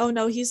was like, oh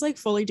no, he's like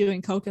fully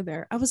doing coke in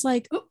there. I was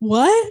like,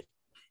 what?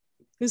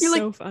 It was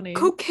so like, funny.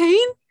 Cocaine?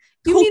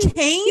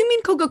 Cocaine? You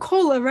mean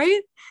Coca-Cola,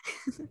 right?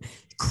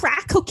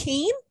 Crack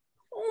cocaine?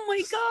 Oh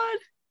my god.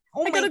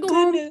 Oh, I gotta go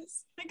home.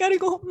 I gotta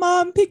go home.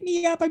 Mom, pick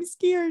me up. I'm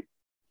scared.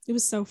 It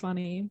was so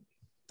funny.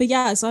 But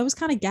yeah, so I was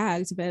kind of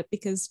gagged a bit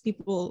because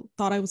people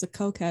thought I was a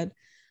cokehead,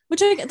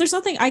 which there's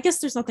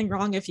nothing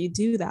wrong if you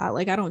do that.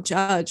 Like, I don't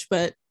judge,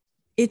 but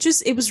it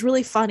was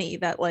really funny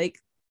that like,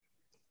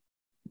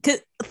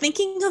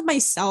 thinking of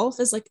myself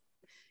as like,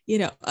 you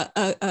know,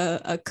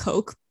 a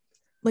coke,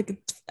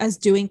 like as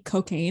doing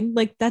cocaine,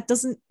 like that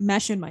doesn't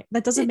mesh in my,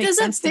 that doesn't make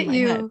sense in my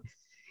head.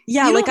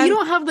 Yeah, you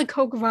don't have the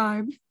coke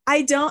vibe.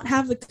 I don't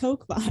have the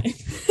coke vibe.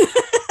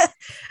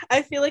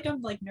 I feel like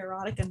I'm like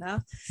neurotic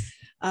enough.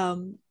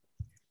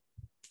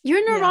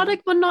 You're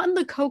neurotic, but not in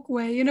the coke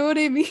way. You know what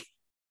I mean?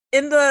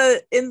 In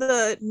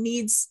the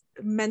needs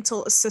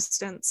mental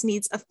assistance,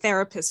 needs a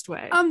therapist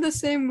way. I'm the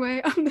same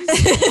way. I'm the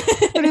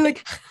same. I mean,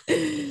 like,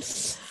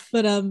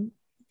 but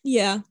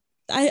yeah,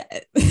 I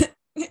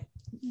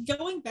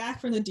going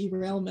back from the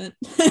derailment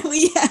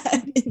we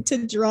had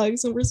into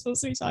drugs, and we're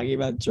supposed to be talking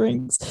about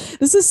drinks.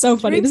 This is so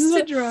funny. This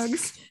is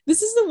drugs.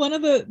 This is one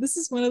of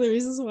the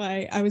reasons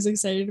why I was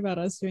excited about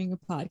us doing a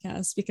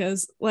podcast,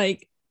 because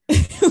like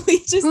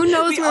who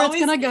knows where it's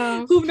gonna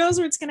go? Who knows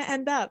where it's gonna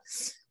end up?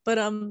 But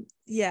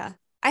yeah,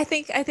 I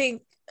think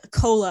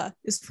cola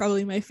is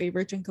probably my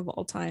favorite drink of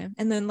all time,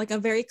 and then like a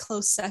very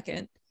close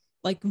second,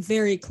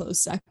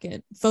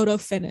 photo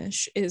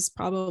finish is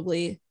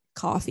probably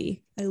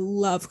coffee. I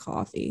love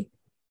coffee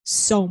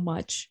so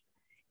much.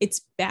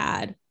 It's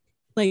bad,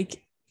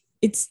 like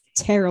it's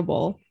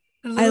terrible.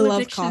 I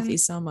love coffee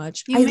so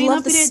much. You may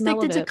not be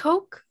addicted to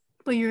Coke,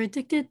 but you're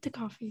addicted to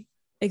coffee.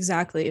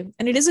 Exactly.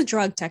 And it is a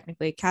drug,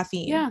 technically,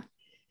 caffeine. Yeah.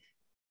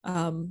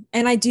 And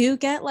I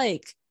get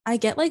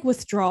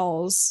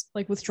withdrawal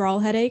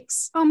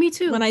headaches. Oh, me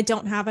too. When I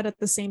don't have it at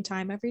the same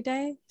time every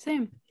day.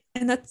 Same.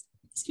 And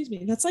excuse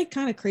me, that's like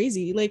kind of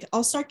crazy. Like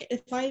I'll start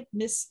if I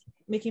miss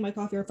making my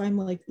coffee, or if I'm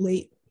like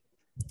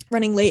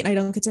running late and I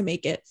don't get to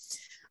make it,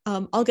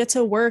 I'll get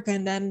to work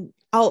and then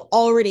I'll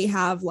already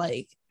have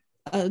like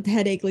a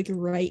headache like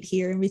right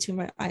here in between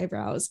my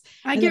eyebrows.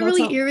 I And get then I'll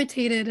really tell,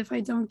 irritated if I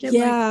don't get like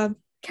yeah,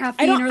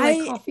 caffeine or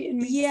like coffee in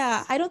me.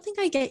 yeah, I don't think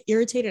I get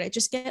irritated. I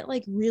just get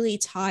like really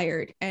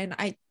tired, and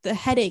the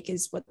headache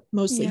is what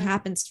mostly Yeah.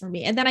 happens for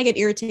me. And then I get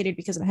irritated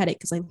because of a headache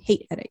because I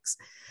hate headaches.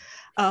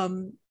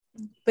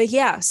 But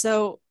yeah,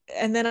 so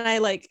and then I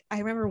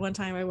remember one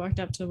time I walked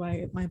up to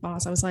my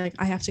boss. I was like,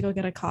 I have to go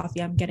get a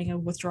coffee. I'm getting a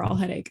withdrawal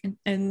headache.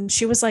 And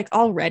she was like,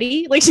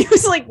 already? Like she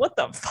was like, what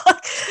the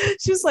fuck?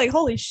 She was like,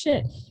 holy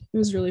shit. It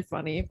was really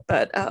funny.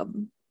 But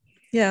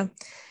yeah.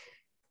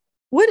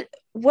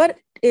 What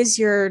is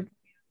your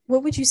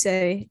what would you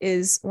say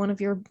is one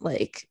of your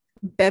like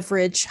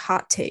beverage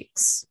hot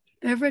takes?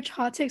 Beverage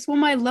hot takes. Well,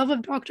 my love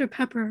of Dr.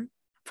 Pepper,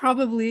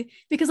 probably,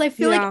 because I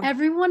feel like Yeah.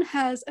 everyone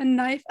has a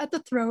knife at the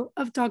throat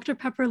of Dr.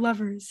 Pepper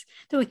lovers.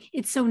 They're like,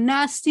 it's so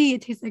nasty.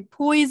 It tastes like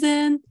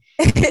poison.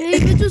 Babe,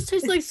 it just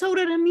tastes like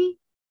soda to me.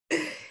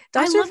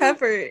 Dr.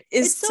 Pepper is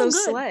It's so so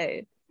good.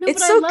 slay. No,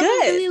 It's but so I love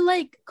good. a really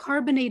like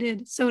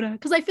carbonated soda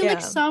because I feel like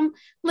Yeah. some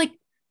like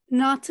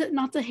not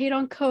to hate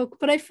on Coke,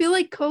 but I feel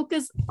like Coke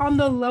is on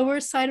the lower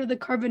side of the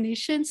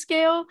carbonation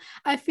scale.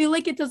 I feel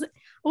like it doesn't.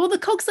 Well, the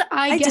Cokes that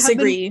I get have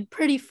disagree. been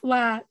pretty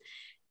flat.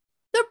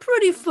 They're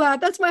pretty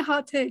flat. That's my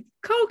hot take.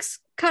 Coke's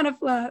kind of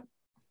flat.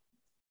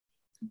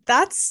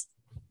 That's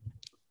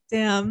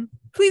damn.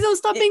 Please don't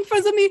stop being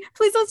friends with me.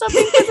 Please don't stop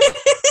being friends with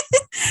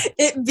me.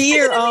 It be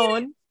your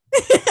own.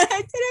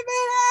 I didn't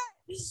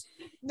mean it.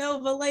 No,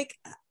 but like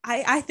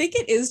I think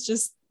it is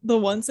just the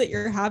ones that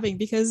you're having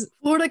because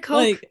Florida Coke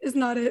like, is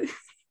not it.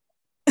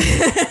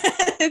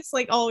 it's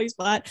like always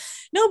flat.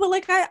 No, but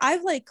like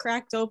I've like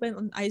cracked open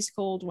an ice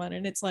cold one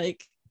and it's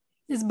like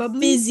It's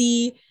bubbly.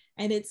 fizzy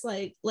and it's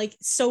like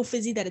so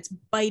fizzy that it's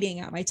biting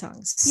at my tongue.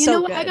 You So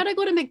know what? good. I gotta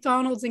go to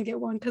McDonald's and get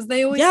one because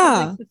they always Yeah.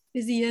 have like the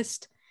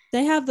fizziest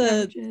They have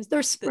beverages.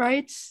 They're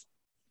Sprites.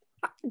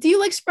 Do you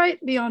like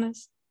Sprite? Be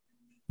honest.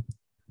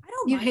 I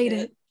don't You mind hate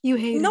it. You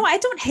hate it. No, I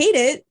don't hate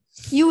it.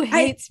 You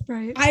hate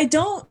Sprite. I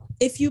don't.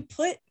 If you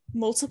put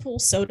multiple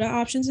soda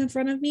options in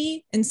front of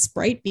me and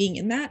Sprite being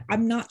in that,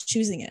 I'm not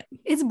choosing it.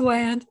 It's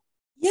bland.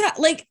 Yeah,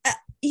 like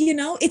you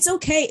know, it's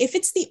okay if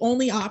it's the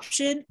only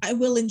option. I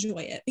will enjoy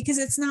it because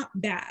it's not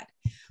bad.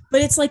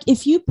 But it's like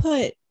if you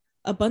put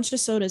a bunch of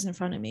sodas in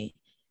front of me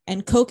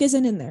and Coke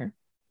isn't in there,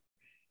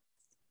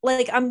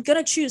 like I'm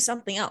gonna choose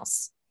something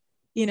else.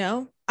 You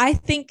know, I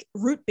think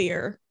root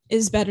beer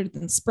is better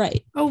than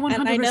Sprite. Oh, 100%.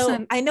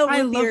 And I know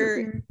I root love beer.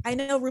 root beer. I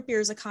know root beer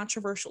is a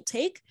controversial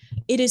take.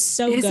 It is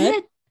so Is good.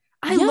 it?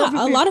 I love root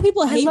beer. A lot of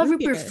people hate I love root root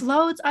beer beer.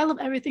 floats. I love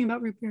everything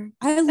about root beer.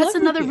 I love That's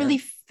root another beer. really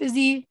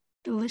fizzy,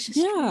 delicious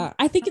Yeah, drink.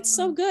 I think it's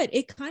so good.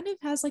 It kind of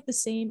has like the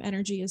same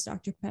energy as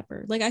Dr.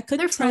 Pepper. Like I couldn't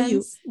They're tell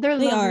you. friends. They're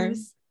They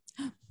lovers.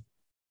 are.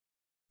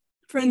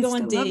 Friends They go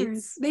on to dates.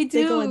 lovers. They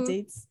do. They go on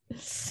dates.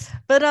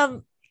 But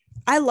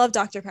I love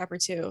Dr. Pepper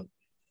too.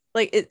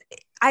 Like it.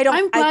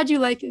 I'm glad you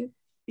like it.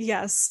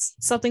 Yes,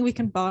 something we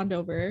can bond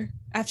over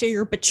after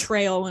your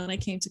betrayal when I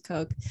came to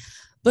Coke.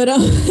 But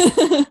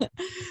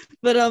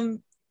but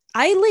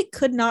I like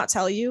could not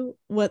tell you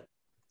what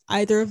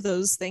either of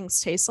those things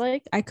taste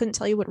like. I couldn't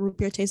tell you what root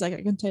beer tastes like. I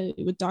couldn't tell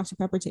you what Dr.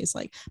 Pepper tastes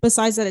like.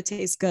 Besides that, it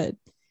tastes good.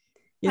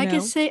 I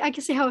can say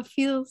how it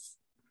feels.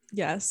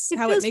 Yes, It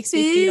how feels it makes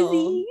me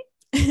feel.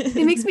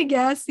 It makes me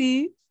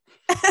gassy.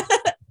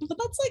 But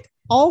that's like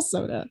all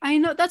soda. I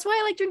know. That's why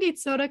I like drinking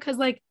soda because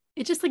like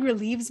it just like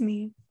relieves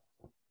me.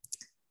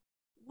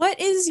 What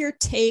is your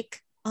take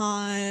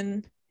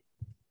on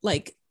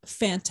like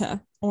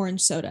Fanta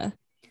orange soda?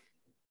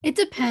 It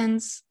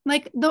depends.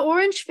 Like the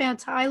orange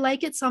Fanta, I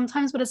like it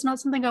sometimes, but it's not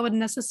something I would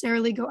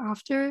necessarily go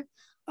after.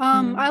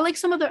 I like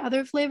some of the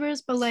other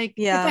flavors, but like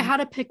if I had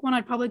to pick one,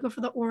 I'd probably go for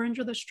the orange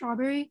or the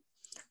strawberry.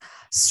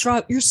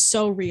 You're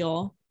so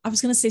real. I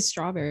was gonna say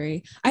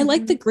strawberry. I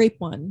like the grape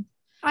one.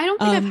 I don't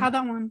think I've had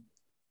that one.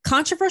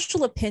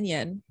 Controversial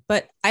opinion,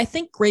 but I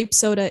think grape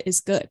soda is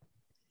good.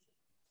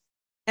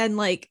 And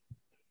like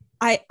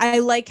I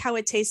like how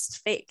it tastes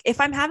fake.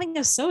 If I'm having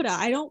a soda,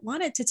 I don't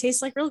want it to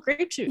taste like real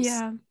grape juice.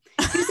 Yeah.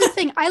 Here's the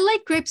thing. I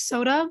like grape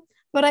soda,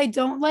 but I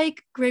don't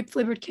like grape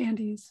flavored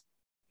candies.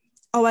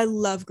 Oh, I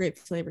love grape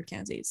flavored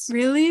candies.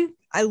 Really?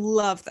 I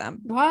love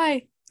them.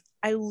 Why?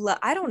 I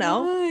don't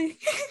know. Why?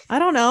 I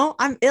don't know.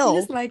 I'm ill. I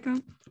just like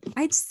them.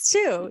 I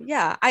too.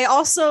 Yeah. I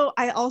also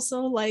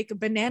like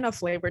banana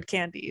flavored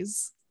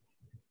candies.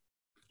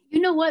 You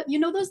know what? You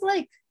know those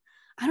like,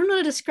 I don't know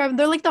how to describe them.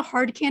 They're like the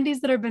hard candies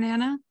that are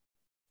banana.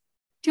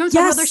 Do you know what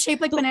I'm talking about? They're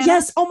shaped like bananas.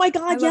 Yes. Oh my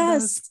God.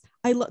 Yes.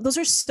 I love those.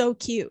 Are so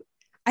cute.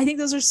 I think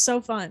those are so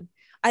fun.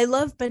 I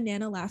love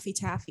banana Laffy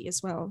Taffy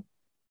as well.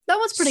 That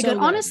one's pretty good.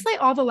 Honestly,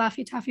 all the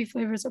Laffy Taffy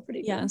flavors are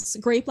pretty good. Yes.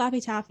 Grape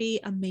Laffy Taffy.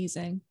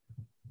 Amazing.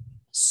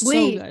 So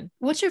good.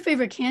 What's your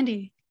favorite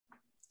candy?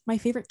 My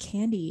favorite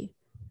candy.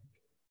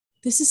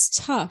 This is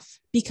tough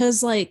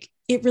because like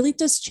it really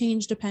does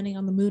change depending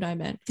on the mood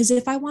I'm in. Because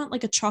if I want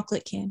like a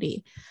chocolate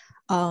candy,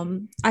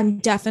 I'm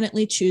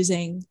definitely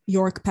choosing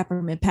York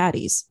peppermint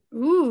patties.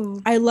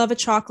 Ooh. I love a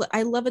chocolate.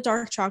 I love a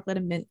dark chocolate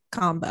and mint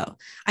combo.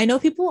 I know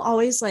people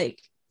always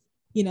like,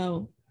 you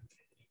know,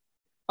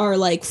 are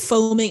like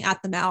foaming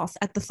at the mouth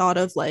at the thought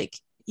of like,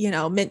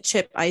 mint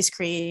chip ice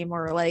cream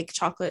or like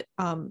chocolate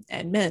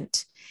and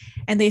mint.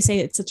 And they say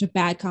it's such a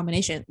bad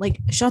combination. Like,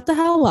 shut the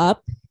hell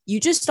up. You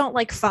just don't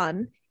like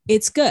fun.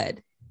 It's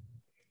good.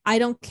 I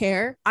don't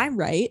care. I'm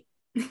right.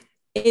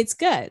 It's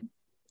good.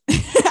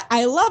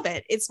 I love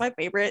it. It's my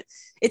favorite.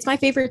 It's my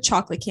favorite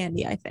chocolate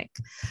candy, I think.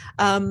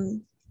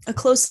 A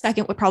close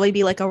second would probably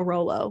be like a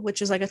Rolo,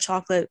 which is like a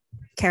chocolate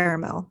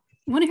caramel.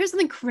 Want to hear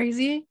something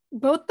crazy?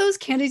 Both those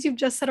candies you've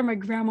just said are my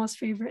grandma's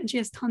favorite, and she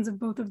has tons of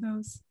both of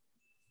those.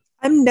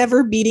 I'm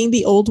never beating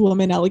the old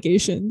woman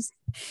allegations.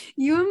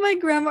 You and my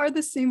grandma are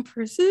the same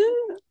person?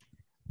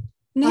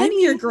 I'm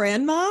your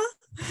grandma?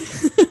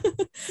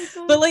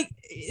 But like,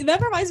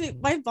 that reminds me,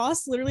 my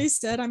boss literally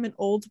said I'm an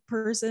old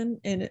person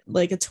in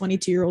like a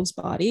 22-year-old's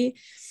body.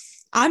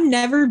 I'm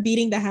never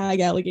beating the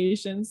hag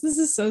allegations. This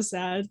is so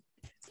sad.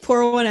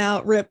 Pour one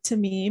out, rip to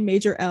me,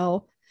 major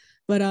L.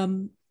 But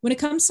when it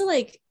comes to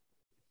like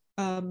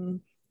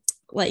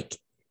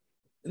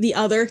the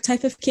other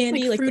type of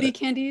candy, like fruity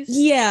candies,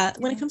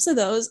 when it comes to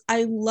those,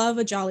 I love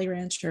a Jolly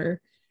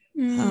Rancher.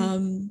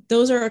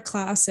 Those are a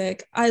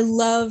classic. I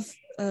love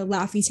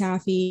Laffy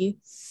Taffy.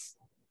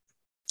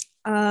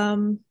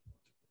 I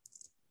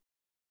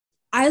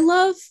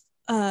love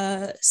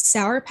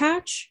Sour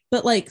Patch,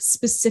 but like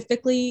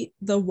specifically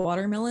the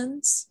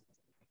watermelons.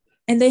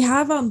 And they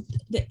have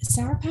the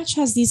Sour Patch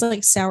has these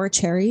like sour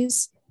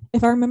cherries,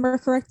 if I remember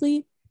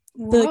correctly.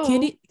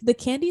 Whoa. The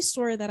candy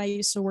store that I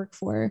used to work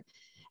for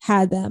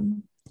had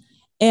them.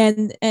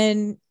 And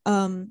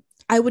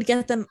I would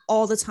get them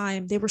all the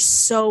time. They were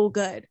so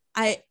good.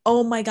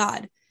 Oh my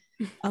God.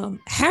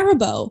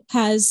 Haribo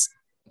has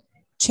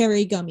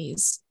cherry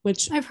gummies,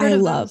 which I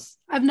love. Those.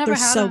 I've never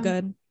had so them.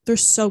 Good. They're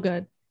so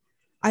good.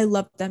 I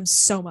love them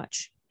so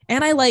much.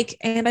 And I like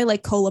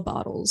cola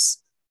bottles.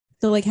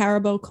 The like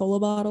Haribo cola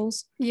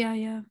bottles.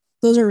 Yeah.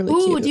 Those are really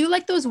cute. Do you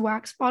like those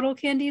wax bottle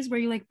candies where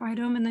you like bite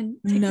them and then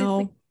take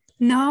No.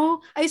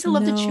 No? I used to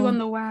love to chew on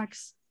the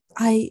wax.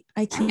 I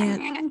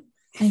can't.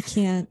 I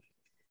can't.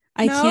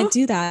 I can't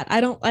do that.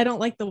 I don't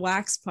like the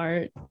wax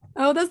part.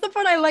 Oh, that's the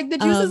part I like. The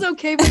juice is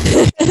okay, but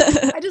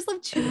I just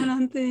love chewing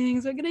on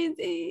things. What can I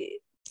say?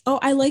 Oh,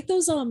 I like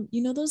those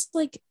those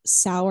like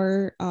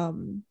sour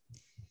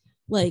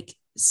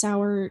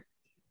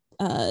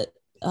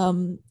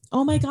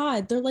oh my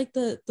God, they're like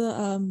the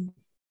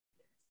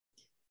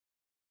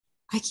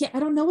I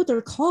don't know what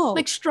they're called.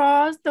 Like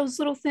straws, those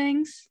little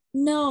things.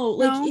 No,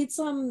 like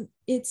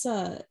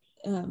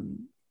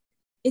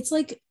it's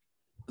like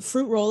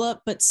fruit roll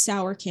up but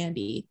sour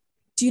candy.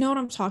 Do you know what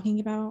I'm talking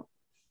about?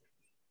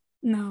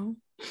 No.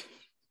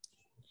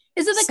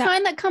 Is it the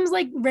kind that comes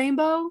like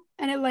rainbow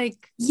and it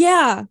like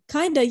yeah,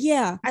 kinda,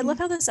 yeah. I love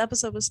how this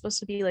episode was supposed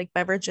to be like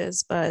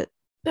beverages, but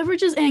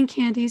beverages and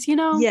candies,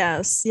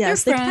 yes,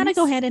 they kind of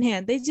go hand in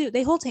hand.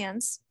 They hold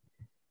hands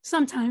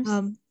sometimes.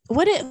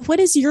 What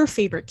is your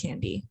favorite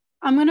candy?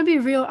 I'm gonna be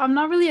real. I'm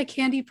not really a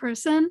candy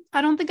person.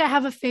 I don't think I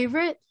have a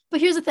favorite. But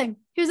here's the thing.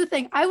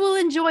 I will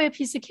enjoy a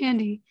piece of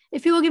candy.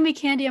 If people give me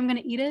candy, I'm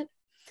gonna eat it.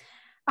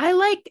 I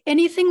like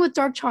anything with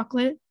dark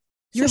chocolate.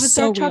 You're if it's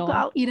so dark real. chocolate,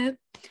 I'll eat it.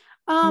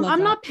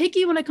 I'm not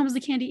picky when it comes to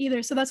candy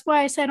either. So that's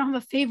why I say I don't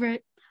have a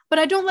favorite. But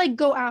I don't like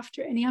go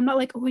after any. I'm not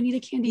like, oh, I need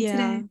a candy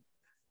today.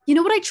 You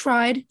know what I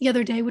tried the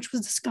other day, which was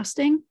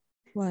disgusting?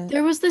 What?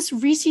 There was this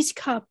Reese's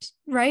cups,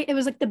 right? It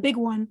was like the big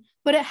one,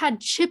 but it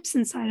had chips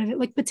inside of it,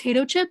 like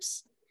potato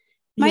chips.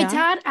 My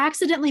dad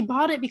accidentally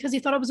bought it because he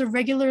thought it was a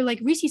regular like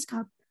Reese's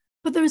cup,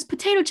 but there was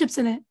potato chips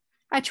in it.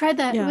 I tried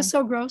that. It was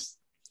so gross.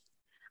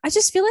 I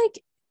just feel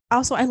like,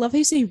 also, I love how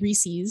you say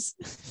Reese's.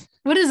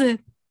 What is it?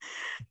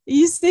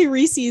 You say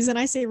Reese's and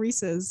I say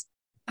Reese's.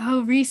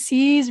 Oh,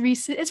 Reese's.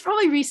 It's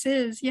probably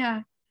Reese's.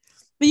 Yeah.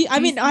 But I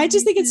mean, I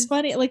just think it's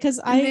funny, like, because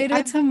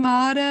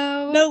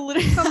tomato. No,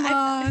 literally, come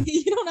on.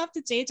 You don't have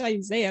to change how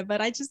you say it,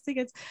 but I just think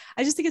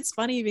it's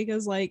funny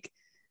because, like,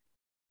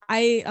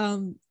 I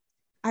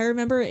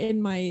remember in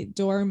my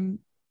dorm,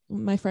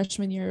 my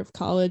freshman year of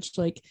college,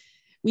 like,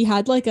 we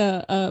had like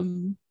a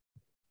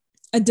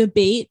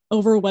debate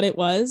over what it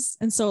was,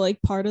 and so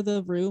like part of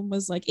the room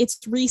was like it's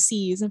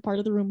Reese's, and part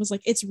of the room was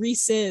like it's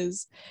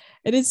Reese's,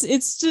 and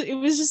it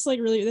was just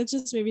like really, that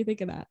just made me think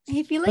of that.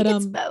 I feel like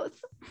it's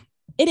both.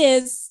 It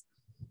is.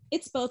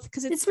 It's both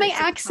because it's my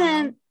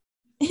accent.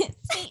 It's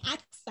my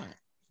accent.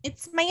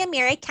 It's my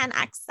American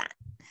accent.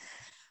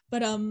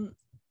 But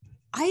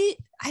I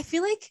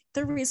feel like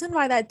the reason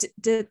why that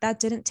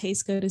didn't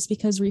taste good is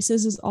because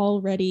Reese's is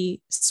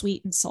already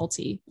sweet and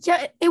salty.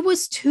 Yeah, it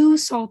was too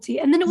salty,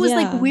 and then it was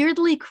like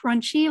weirdly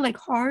crunchy, like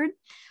hard.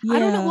 I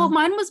don't know. Well,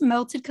 mine was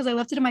melted because I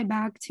left it in my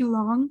bag too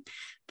long.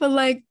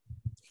 But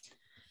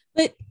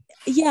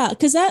yeah,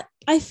 because that,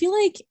 I feel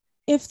like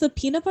if the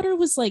peanut butter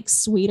was like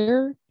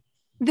sweeter,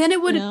 then it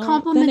would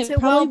complement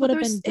it well. But been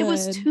good. It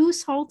was too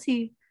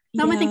salty.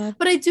 not my thing. Yeah.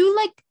 But I do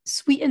like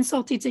sweet and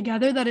salty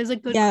together. That is a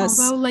good Yes.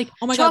 combo. Like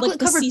Oh my god, like chocolate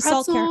the covered sea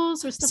salt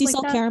pretzels or stuff sea like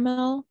salt that.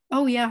 caramel.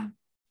 Oh yeah.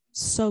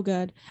 So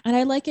good. And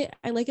I like it.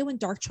 I like it when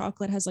dark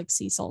chocolate has like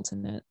sea salt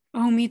in it.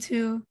 Oh, me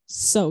too.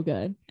 So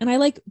good. And I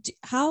like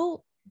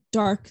how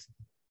dark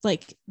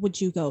like would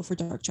you go for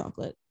dark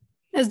chocolate?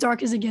 As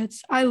dark as it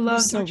gets. I You're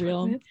love so dark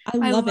real.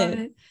 chocolate. I love it.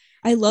 it.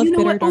 I love You know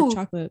bitter what? dark Oh,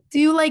 chocolate. do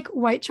you like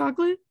white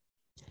chocolate?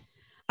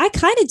 I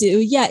kind of do.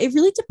 Yeah, it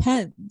really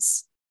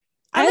depends.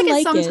 I like it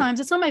like sometimes.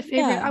 It's not my favorite.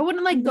 Yeah, I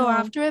wouldn't like go no.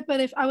 after it, but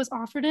if I was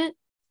offered it,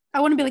 I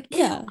wouldn't be like, ew,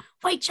 Yeah.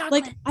 white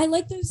chocolate. Like I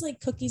like those like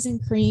cookies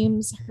and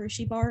creams,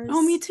 Hershey bars.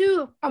 Oh, me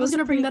too. I was Those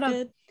gonna are bring pretty that up.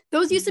 good.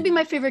 Those used to be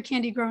my favorite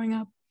candy growing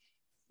up.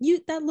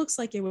 That looks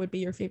like it would be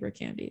your favorite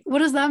candy. What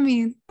does that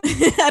mean?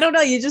 I don't know.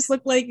 You just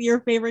look like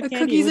your favorite A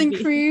candy. cookies would and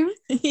be. cream?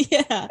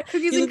 Yeah. A cookies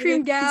You and look like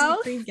cream a gal? Cookies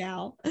and cream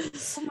gal.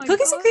 Oh my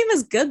Cookies God. and cream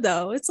is good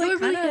though. It's No, like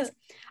it really kind of. is.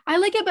 I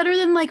like it better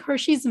than like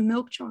Hershey's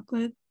milk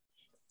chocolate.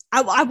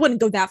 I wouldn't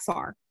go that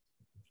far.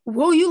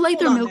 Whoa, you like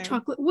Hold their on milk there.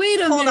 chocolate? Wait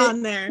a Hold minute.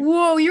 on there.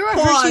 Whoa, you're a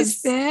Pause.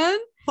 Hershey's fan?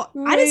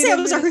 I didn't say Wait I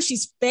a was a minute.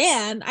 Hershey's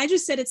fan. I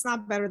just said it's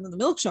not better than the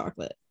milk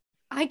chocolate.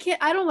 I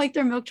don't like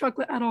their milk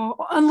chocolate at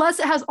all, unless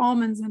it has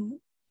almonds in it.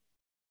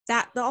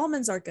 The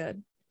almonds are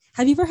good.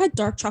 Have you ever had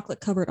dark chocolate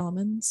covered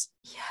almonds?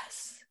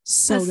 Yes.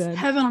 So That's good.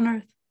 heaven on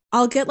earth.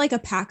 I'll get like a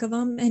pack of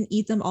them and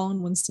eat them all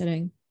in one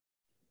sitting.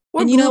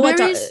 Or and you know what?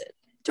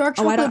 Dark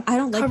Oh, chocolate. I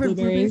don't like covered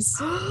blueberries.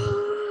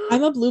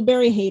 I'm a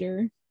blueberry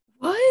hater.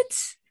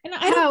 What? And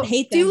I don't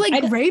hate them. Do you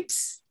like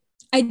grapes?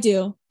 I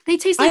do. They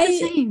taste like the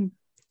same.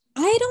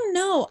 I don't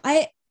know.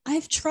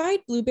 I've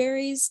tried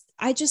blueberries.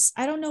 I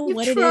don't know You've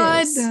what it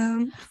tried is.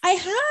 them. I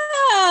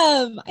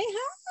have. I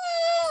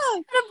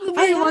had a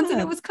blueberry once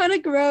and it was kind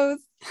of gross.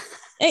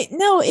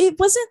 No, it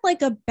wasn't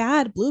like a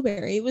bad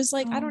blueberry. It was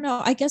like, I Oh. don't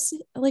know. I guess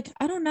like,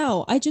 I don't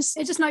know. It's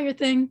just not your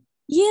thing.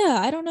 Yeah,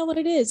 I don't know what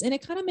it is. And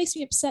it kind of makes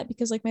me upset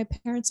because like my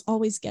parents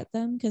always get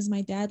them because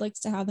my dad likes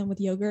to have them with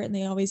yogurt and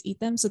they always eat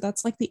them. So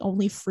that's like the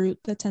only fruit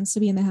that tends to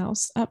be in the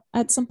house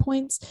at some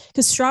points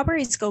because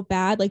strawberries go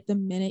bad like the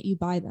minute you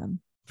buy them.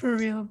 For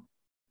real.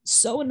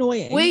 So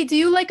annoying. Wait, do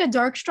you like a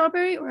dark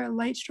strawberry or a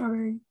light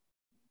strawberry?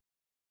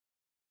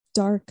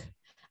 Dark.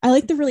 I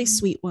like the really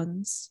sweet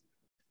ones.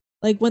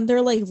 Like when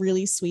they're like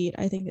really sweet,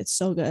 I think it's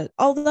so good.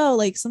 Although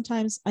like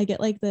sometimes I get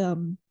like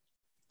the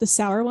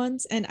sour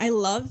ones and I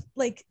love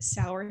like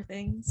sour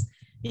things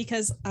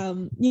because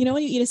you know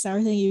when you eat a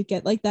sour thing you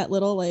get like that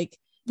little like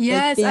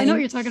yes, like, I know what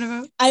you're talking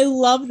about. I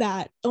love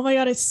that. Oh my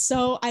god,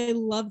 I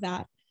love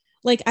that.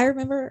 Like I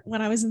remember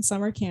when I was in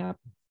summer camp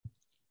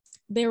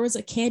there was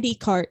a candy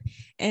cart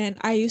and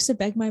I used to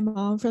beg my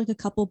mom for like a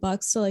couple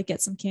bucks to like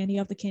get some candy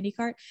off the candy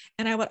cart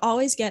and I would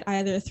always get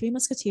either Three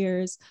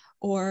Musketeers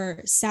or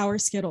sour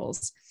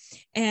Skittles.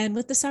 And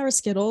with the sour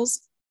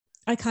Skittles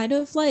I kind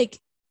of like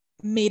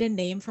made a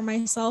name for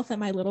myself at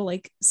my little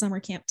like summer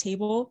camp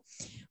table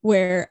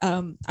where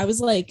I was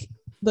like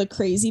the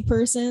crazy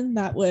person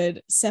that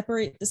would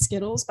separate the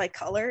Skittles by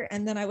color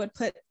and then I would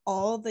put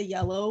all the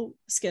yellow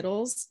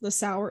Skittles, the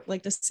sour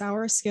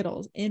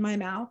Skittles in my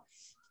mouth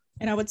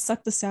and I would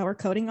suck the sour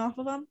coating off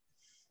of them.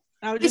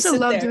 I would I used just to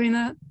love there. doing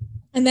that.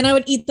 And then I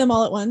would eat them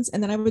all at once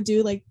and then I would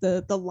do like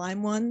the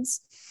lime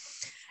ones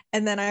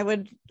and then I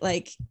would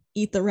like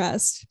eat the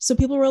rest. So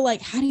people were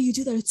like, how do you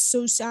do that? It's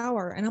so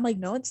sour. And I'm like,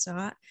 no, it's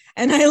not.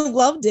 And I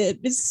loved it.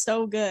 It's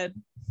so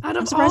good. Out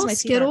I'm of surprised all my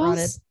teeth aren't rotted.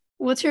 Skittles,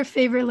 what's your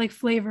favorite like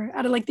flavor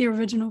out of like the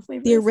original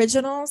flavor? The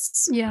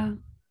originals? Yeah.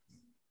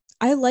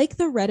 I like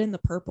the red and the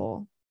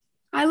purple.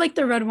 I like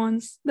the red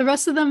ones. The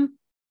rest of them,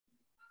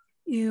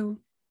 ew.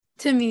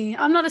 To me,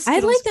 I'm not a I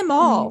Skittles like them queen.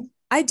 all.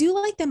 I do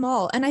like them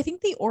all. And I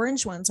think the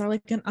orange ones are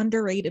like an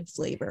underrated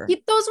flavor. Yeah,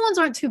 those ones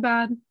aren't too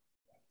bad.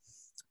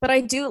 But I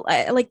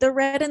like the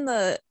red and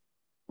the,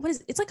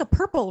 it's like a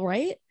purple,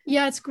 right?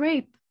 Yeah, it's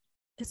grape.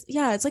 It's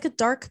like a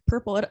dark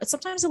purple.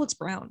 Sometimes it looks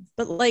brown,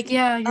 but like,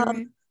 Yeah, you're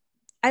right.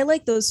 I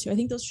like those two. I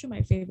think those two are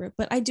my favorite,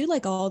 but I do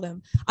like all of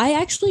them. I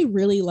actually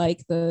really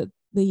like the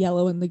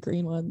yellow and the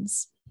green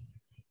ones.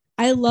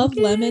 I love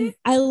lemon.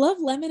 I love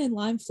lemon and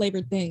lime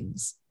flavored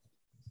things.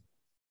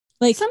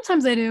 Like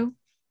sometimes I do.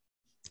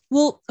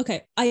 Well,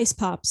 okay, ice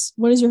pops.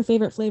 What is your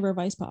favorite flavor of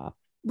ice pop?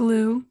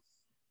 Blue.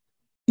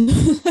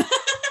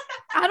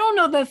 I don't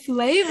know the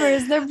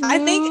flavors. They're blue, I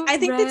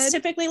think red. it's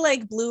typically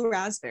like blue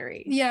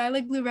raspberry. Yeah, I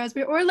like blue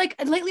raspberry. Or like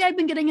lately I've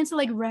been getting into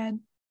like red.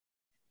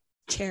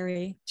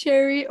 Cherry.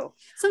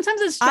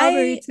 Sometimes it's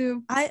strawberry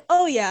too.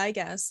 I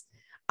guess.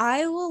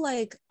 I will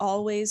like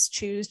always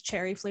choose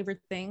cherry flavored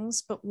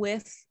things, but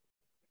with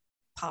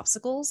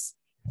popsicles,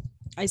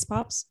 ice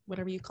pops,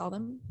 whatever you call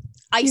them.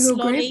 Ice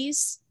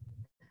lollies.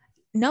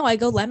 No, I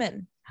go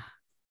lemon.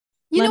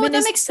 You know what?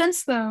 That makes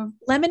sense though.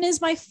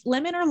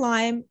 Lemon or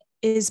lime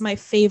is my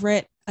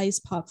favorite ice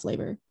pop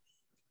flavor.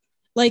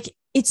 Like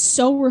it's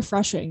so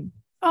refreshing.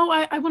 Oh,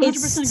 I 100% agree.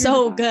 It's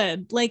so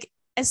good. Like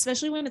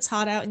especially when it's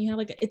hot out and you have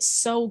like it's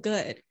so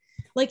good.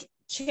 Like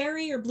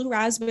cherry or blue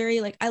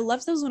raspberry, like I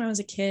loved those when I was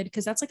a kid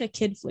because that's like a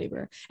kid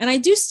flavor. And I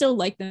do still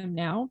like them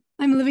now.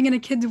 I'm living in a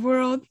kid's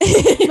world.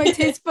 My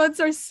taste buds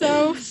are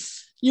so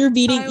You're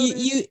beating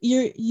Childish.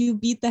 you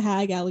beat the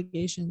hag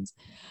allegations.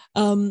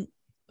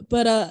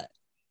 But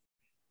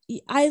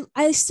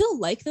I still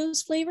like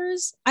those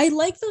flavors. I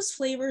like those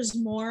flavors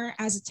more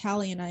as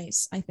Italian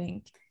ice, I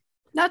think.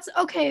 That's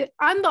okay.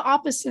 I'm the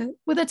opposite.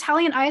 With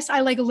Italian ice, I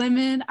like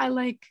lemon. I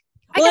Well, guess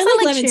I I like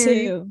like lemon cherry.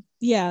 too.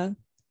 Yeah.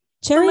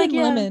 But Cherry like, and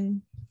yeah.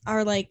 lemon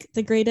are like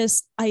the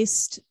greatest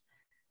iced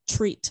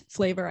treat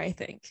flavor, I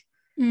think.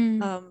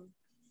 Mm. Um,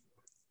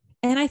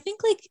 and I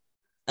think like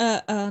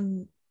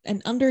an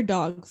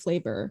underdog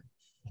flavor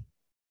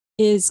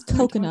is Underdog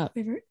coconut.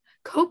 favorite.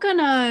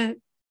 Coconut.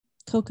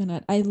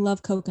 Coconut. I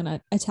love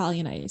coconut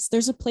Italian ice.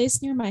 There's a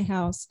place near my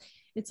house.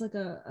 It's like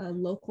a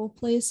local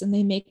place and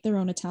they make their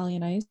own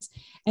Italian ice.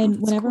 Oh, And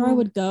that's whenever I cool.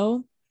 would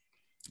go,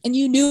 and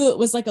you knew it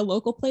was like a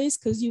local place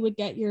because you would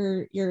get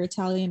your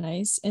Italian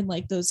ice in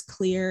like those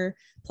clear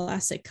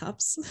plastic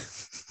cups.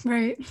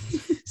 Right.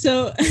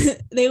 So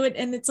they would,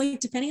 and it's like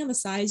depending on the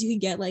size, you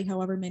could get like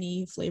however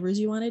many flavors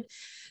you wanted.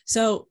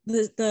 So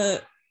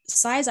the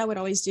size I would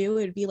always do,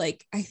 it would be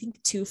like I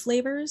think two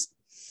flavors.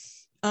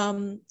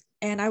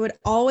 And I would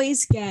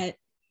always get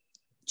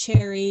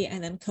cherry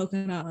and then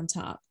coconut on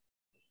top.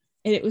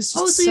 And it was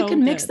Oh, just so you so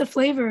can mix good. the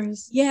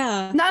flavors.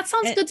 Yeah. That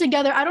sounds And, good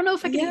together. I don't know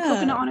if I could eat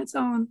coconut yeah. on its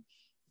own.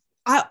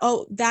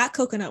 That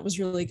coconut was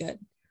really good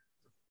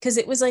because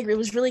it was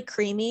really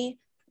creamy,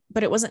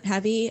 but it wasn't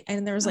heavy,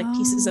 and there was like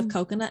pieces of Oh,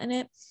 coconut in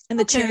it. And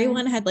the cherry okay.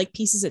 one had like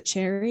pieces of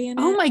cherry in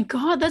Oh it. my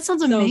God, that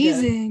sounds So good.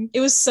 amazing. It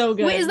was so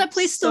Wait, is good. that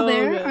place still So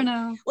there or good.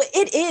 no? Well,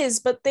 it is,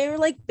 but they were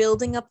like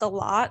building up the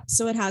lot,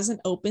 so it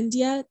hasn't opened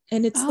yet.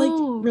 And it's like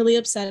Oh, really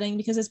upsetting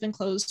because it's been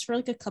closed for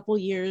like a couple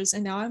years.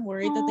 And now I'm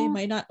worried that they oh.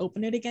 might not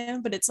open it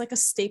again, but it's like a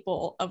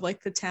staple of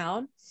like the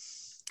town.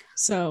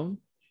 So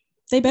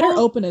they better Well,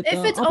 open it if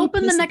though. it's I'll be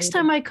open the pissed if next they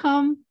time don't. I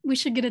come, we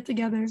should get it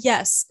together.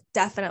 Yes,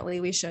 definitely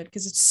we should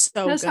because it's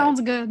so That good.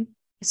 sounds good.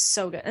 It's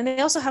so good. And they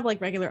also have like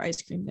regular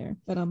ice cream there.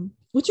 But Cool.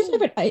 what's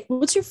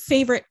your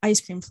favorite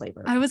ice cream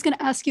flavor? I was gonna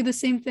ask you the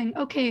same thing.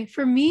 Okay,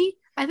 for me,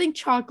 I think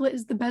chocolate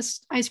is the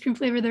best ice cream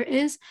flavor there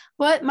is,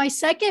 but my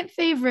second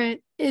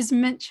favorite is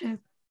mint chip.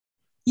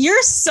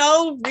 You're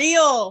so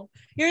real.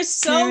 You're There I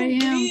so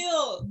am.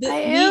 real. I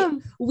That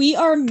am. we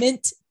are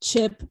mint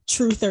chip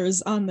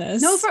truthers on No,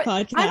 this for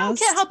I don't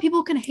get podcast. how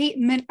people can hate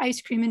mint ice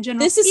cream in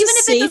general. This is a Even if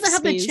it safe doesn't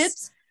have the space.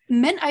 chips,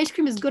 mint ice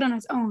cream is good on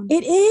its own.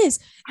 It is.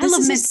 I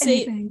love mint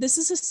anything. This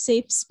is a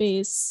safe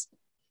space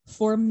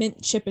for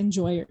mint chip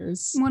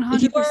enjoyers.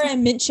 If you are a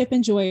 100%. mint chip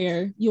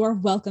enjoyer, you are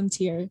welcomed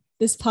here.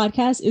 This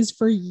podcast is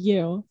for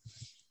you.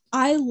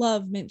 I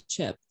love mint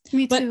chip,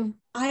 Me but too.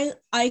 I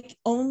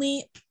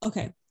only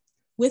okay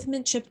with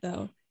mint chip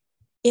though.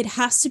 It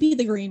has to be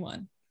the green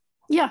one.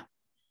 Yeah.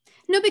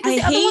 No, because I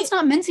the other hate. one's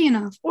not minty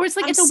enough. Or it's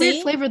like I'm it's a weird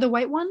saying flavor, the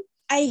white one.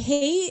 I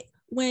hate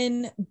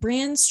when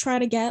brands try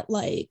to get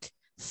like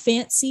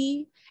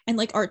fancy and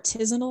like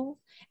artisanal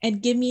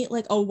and give me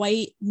like a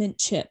white mint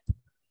chip.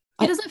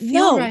 It doesn't feel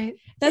No, right. It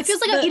that's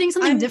feels like I'm the eating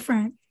something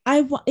different.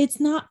 it's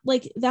not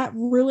like that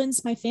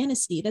ruins my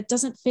fantasy. That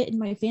doesn't fit in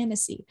my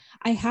fantasy.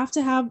 I have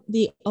to have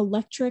the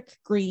electric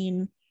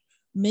green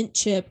mint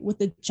chip with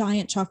the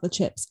giant chocolate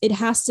chips. It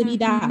has to be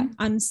that. Mm-hmm.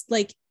 I'm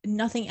like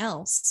nothing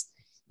else,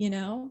 you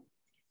know?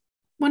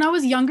 When I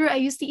was younger, I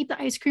used to eat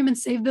the ice cream and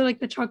save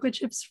the chocolate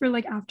chips for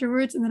like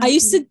afterwards, and then I I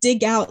used to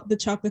dig out the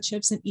chocolate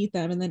chips and eat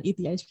them and then eat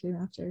the ice cream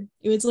after.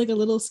 It was like a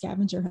little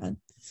scavenger hunt.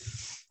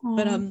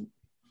 But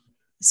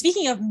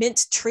speaking of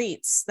mint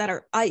treats that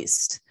are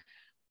iced,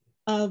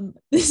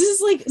 this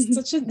is like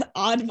such an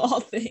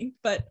oddball thing,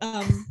 but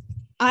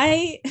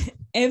I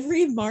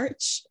every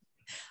March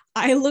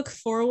I look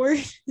forward.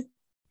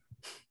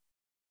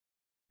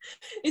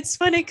 It's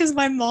funny because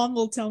my mom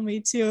will tell me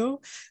too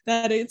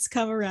that it's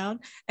come around.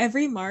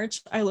 Every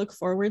March, I look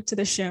forward to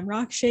the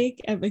Shamrock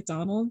Shake at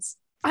McDonald's.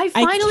 I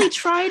finally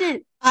tried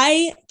it.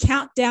 I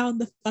count down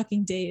the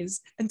fucking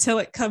days until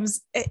it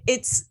comes.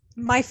 It's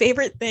my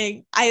favorite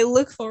thing. I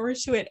look forward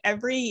to it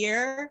every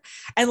year.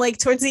 And like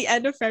towards the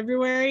end of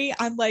February,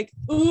 I'm like,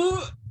 ooh,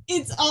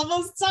 it's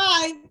almost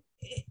time.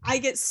 I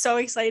get so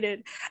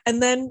excited.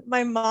 And then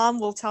my mom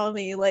will tell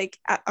me like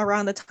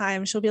around the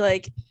time she'll be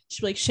like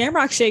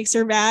Shamrock Shakes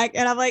are back.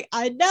 And I'm like,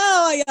 I know,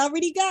 I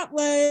already got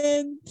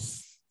one.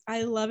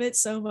 I love it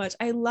so much.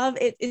 I love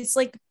it. It's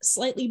like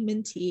slightly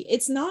minty.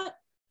 It's not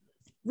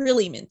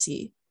really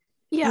minty.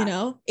 Yeah. You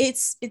know,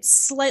 it's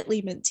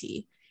slightly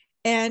minty.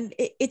 And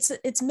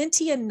it's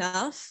minty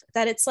enough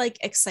that it's like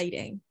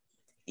exciting,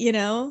 you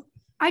know?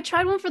 I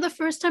tried one for the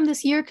first time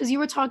this year because you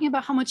were talking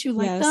about how much you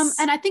like them.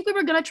 And I think we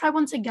were going to try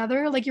one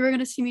together. Like you were going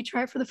to see me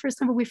try it for the first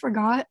time, but we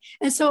forgot.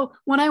 And so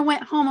when I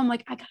went home, I'm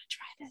like, I got to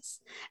try this.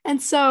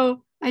 And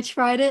so I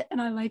tried it and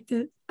I liked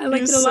it. I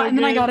liked it a lot. And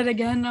then I got it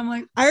again. And I'm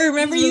like, I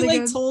remember you really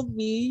like told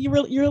me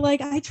you're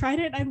like, I tried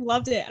it and I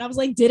loved it. And I was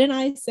like, didn't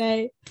I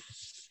say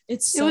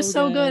it was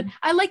so good.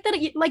 I like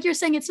that. Like you're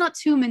saying, it's not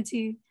too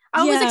minty.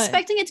 I was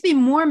expecting it to be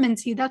more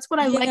minty. That's what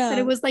I liked, that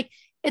it was like,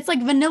 it's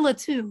like vanilla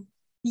too.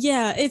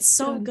 Yeah, it's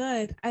so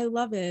good. I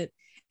love it.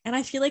 And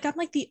I feel like I'm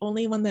like the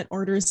only one that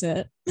orders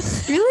it.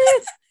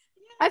 Really?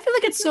 I feel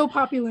like it's so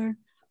popular.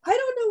 I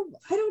don't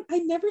know. I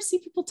never see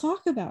people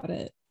talk about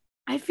it.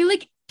 I feel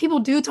like people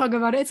do talk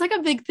about it. It's like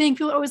a big thing.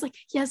 People are always like,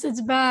 yes,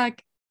 it's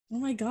back. Oh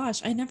my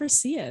gosh, I never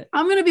see it.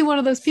 I'm gonna be one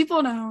of those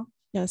people now.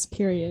 Yes,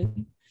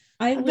 period.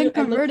 I've been I look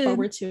converted.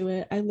 forward to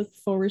it. I look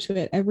forward to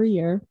it every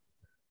year.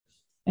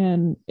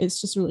 And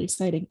it's just really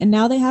exciting. And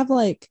now they have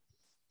like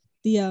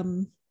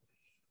the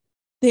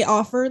they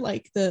offer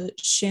like the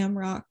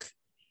Shamrock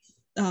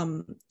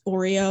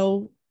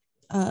Oreo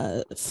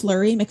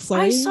McFlurry.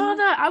 I saw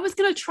that. I was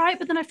gonna try it,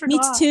 but then I Me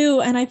forgot.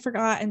 too, and I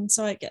forgot, and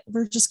so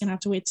we're just gonna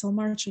have to wait till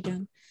March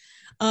again.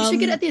 We should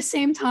get it at the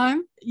same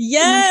time.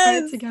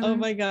 Yes. Together. Oh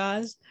my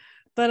gosh.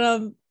 But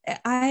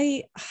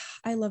I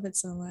love it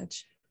so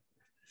much.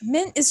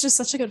 Mint is just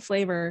such a good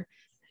flavor.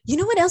 You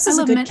know what else is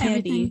a good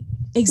candy? Everything.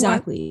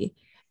 Exactly.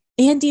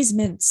 What? Andes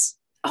mints.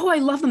 Oh, I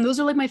love them. Those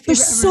are like my favorite.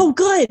 They're so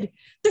good.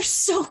 They're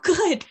so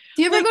good.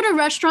 Do you ever go to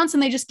restaurants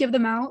and they just give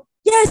them out?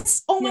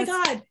 Yes. Oh my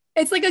God.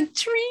 It's like a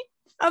treat.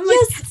 I'm like,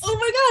 yes. Oh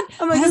my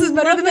God. I'm like, this is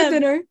better than my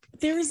dinner.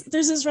 There's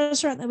this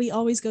restaurant that we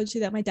always go to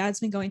that my dad's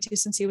been going to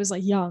since he was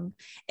like young.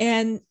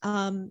 And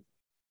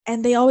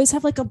they always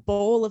have like a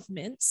bowl of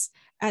mints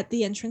at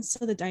the entrance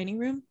to the dining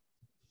room.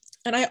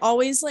 And I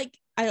always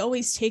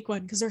take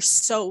one because they're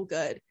so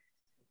good.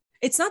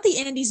 It's not the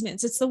Andes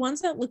mints. It's the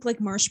ones that look like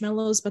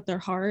marshmallows, but they're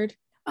hard.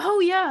 Oh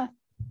yeah.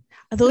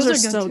 Those are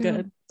so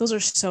good. Those are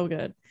so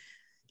good.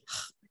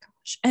 Oh my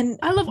gosh. And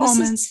I love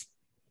almonds.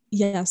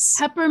 Yes.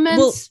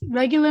 Peppermints,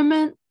 regular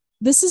mint.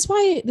 This is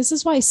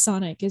why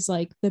Sonic is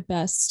like the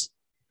best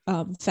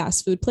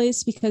fast food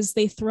place, because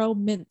they throw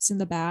mints in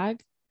the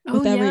bag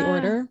with every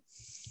order.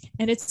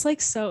 And it's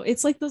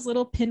like those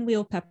little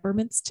pinwheel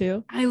peppermints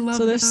too. I love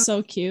so they're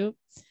so cute.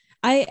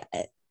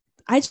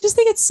 I just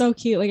think it's so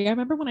cute. Like I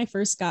remember when I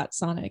first got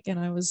Sonic and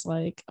I was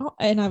like,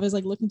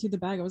 looking through the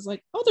bag. I was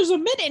like, oh, there's a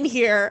mint in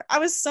here. I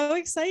was so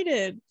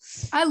excited.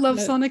 I love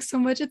Sonic so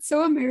much. It's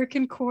so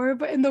American core,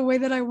 but in the way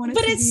that I want it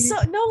to be. But it's so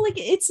like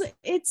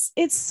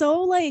it's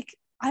so like,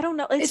 I don't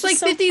know. It's like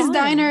 50s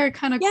diner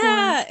kind of core.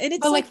 Yeah, and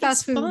it's like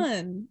fast food.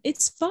 Fun.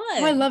 It's fun.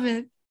 Oh, I love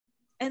it.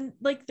 And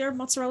like their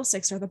mozzarella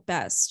sticks are the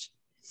best.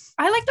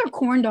 I like their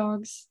corn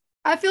dogs.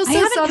 I feel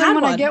so southern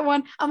when I get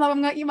one. I'm like,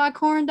 I'm gonna eat my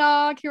corn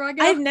dog. Here I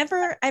go. I've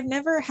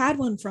never had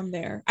one from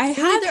there. I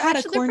have had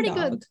a corn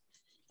dog.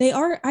 Good.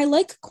 I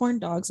like corn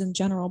dogs in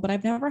general, but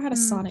I've never had a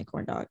Sonic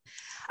corn dog.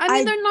 I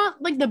mean, they're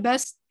not like the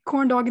best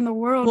corn dog in the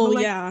world. Well, but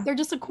like, yeah, they're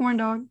just a corn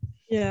dog.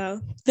 Yeah,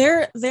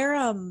 they're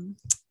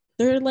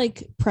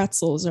like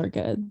pretzels are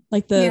good.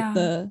 Like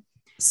the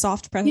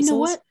soft pretzels. You know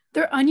what?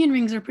 Their onion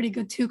rings are pretty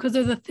good too because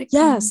they're the thick.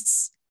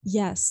 Yes.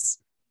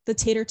 The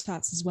tater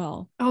tots as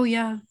well. Oh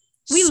yeah.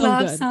 We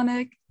love good.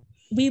 Sonic.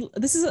 We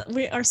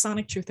are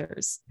Sonic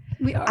truthers.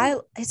 We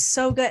are. It's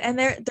so good, and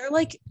they're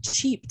like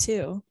cheap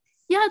too.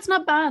 Yeah, it's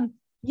not bad.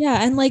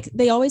 Yeah, and like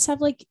they always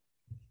have like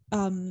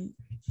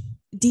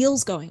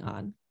deals going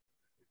on.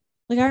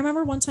 Like I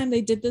remember one time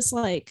they did this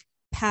like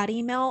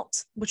patty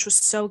melt, which was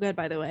so good,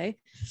 by the way.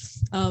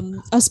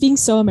 Us being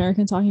so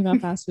American talking about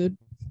fast food.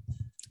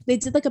 They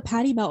did like a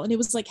patty melt and it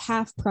was like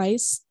half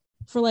price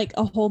for like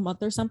a whole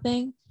month or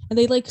something. And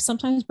they like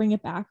sometimes bring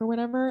it back or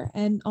whatever.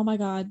 And oh my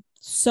God,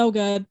 so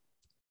good.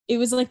 It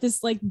was like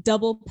this like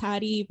double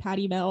patty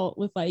melt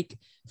with like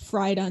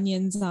fried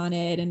onions on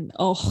it. And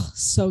oh,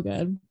 so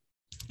good.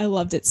 I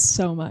loved it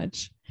so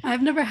much.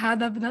 I've never had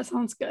that, but that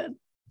sounds good.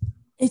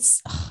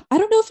 I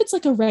don't know if it's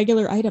like a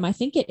regular item. I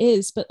think it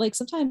is, but like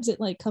sometimes it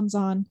like comes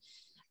on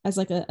as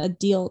like a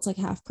deal. It's like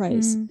half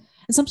price. And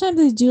sometimes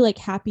they do like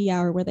happy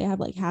hour where they have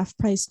like half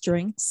price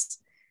drinks.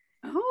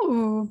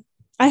 Oh,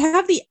 I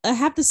have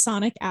the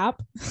Sonic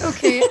app.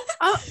 Okay.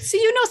 So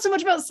you know so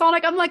much about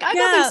Sonic. I'm like, I go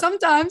there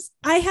sometimes.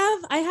 I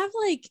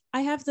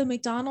have the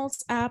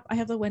McDonald's app, I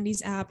have the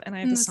Wendy's app, and I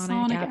have the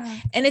Sonic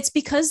app. And it's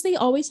because they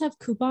always have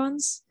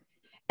coupons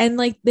and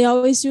like they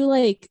always do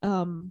like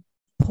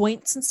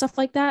points and stuff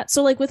like that.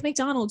 So like with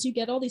McDonald's, you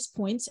get all these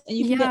points and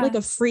you can get like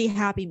a free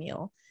Happy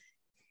Meal.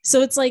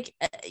 So it's like,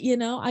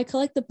 I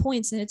collect the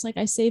points and it's like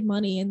I save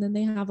money, and then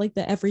they have like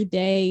the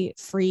everyday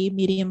free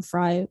medium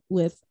fry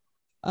with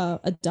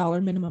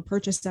 $1 minimum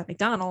purchase at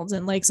McDonald's.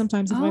 And like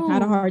sometimes if I've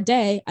had a hard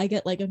day, I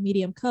get like a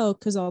medium Coke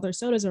because all their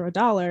sodas are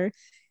 $1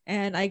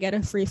 and I get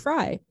a free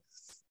fry.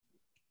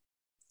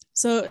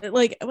 So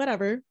like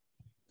whatever.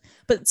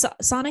 But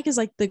Sonic is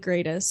like the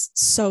greatest.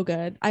 So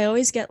good. I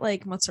always get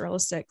like mozzarella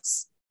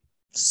sticks.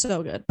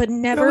 So good. But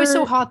never. They're always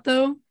so hot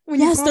though.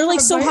 Yes, they're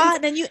like so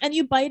hot, and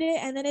you bite it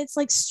and then it's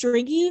like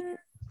stringy.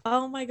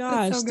 Oh my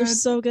gosh, they're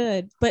so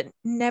good. But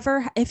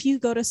never, if you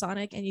go to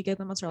Sonic and you get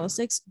the mozzarella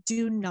sticks,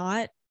 do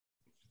not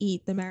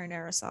eat the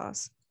marinara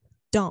sauce.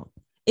 Don't.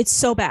 It's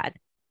so bad.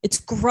 It's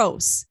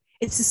gross.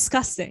 It's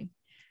disgusting.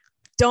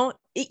 Don't.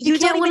 You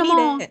can't win them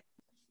all.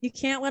 You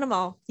can't win them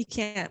all. You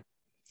can't.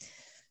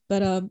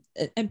 But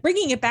and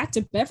bringing it back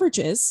to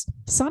beverages,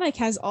 Sonic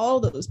has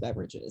all those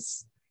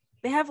beverages.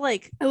 They have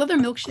like, I love their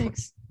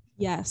milkshakes.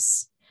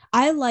 Yes,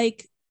 I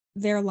like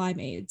their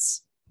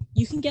limeades.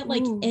 You can get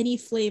like any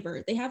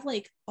flavor. They have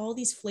like all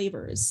these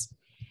flavors,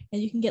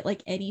 and you can get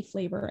like any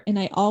flavor. And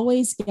I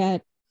always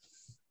get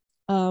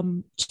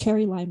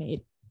cherry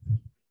limeade.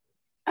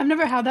 I've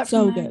never had that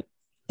So from there. good.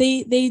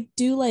 They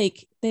do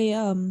like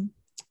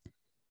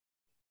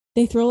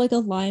they throw like a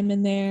lime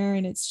in there,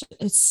 and it's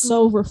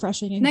so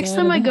refreshing and Next good.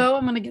 time And I they have, go,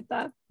 I'm gonna get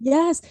that.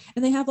 yes,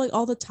 and they have like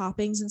all the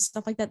toppings and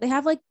stuff like that. They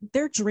have like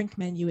their drink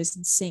menu is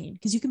insane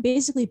because you can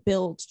basically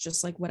build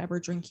just like whatever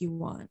drink you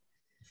want.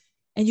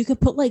 And you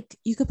could put like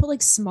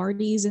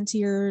Smarties into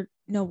your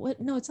no what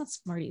no it's not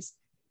Smarties.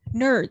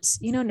 Nerds.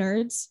 You know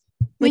Nerds?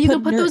 They Wait, you can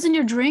put put ner- those in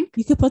your drink?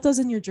 you could put those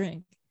in your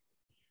drink.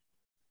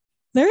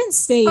 They're How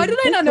insane. did I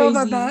They're not know about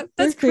crazy. that?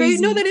 They're That's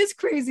crazy. No, crazy. that is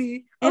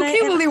crazy. And I Okay,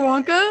 and Willy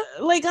Wonka.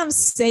 like I'm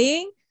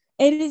saying,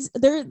 it is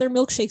their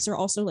milkshakes are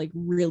also like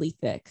really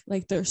thick.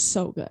 Like they're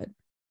so good.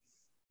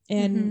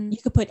 And Mhm. you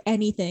could put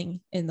anything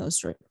in those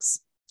drinks.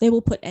 They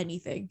will put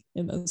anything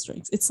in those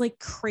drinks. It's like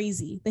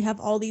crazy. They have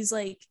all these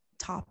like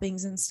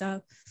toppings and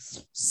stuff.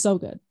 So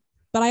good.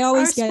 But I Our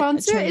always get a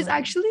sponsor cherry is lemon.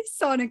 actually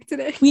Sonic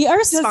today. We are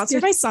Just sponsored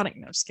kidding. by Sonic.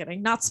 No, just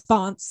kidding. Not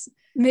spons.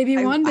 Maybe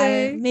one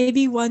day.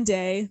 Maybe one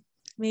day.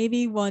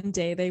 Maybe one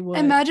day they would.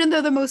 Imagine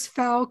they're the most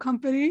foul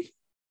company.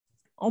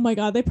 Oh my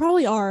God, they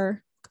probably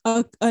are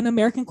an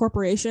American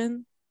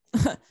corporation.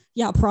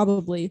 Yeah,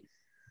 probably.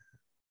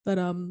 But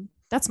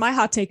that's my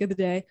hot take of the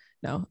day.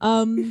 No.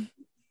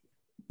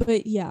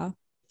 But yeah,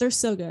 they're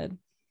so good.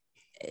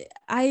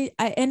 I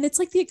and it's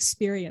like the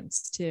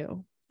experience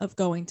too of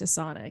going to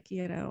Sonic,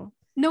 you know.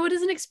 No, it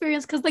is an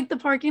experience because like the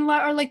parking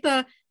lot or like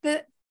the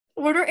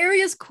order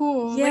area is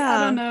cool. Like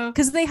I don't know.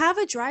 Because they have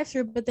a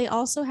drive-through, but they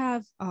also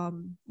have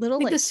little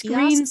Like like the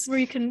screens kiosks. where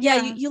you can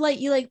Yeah,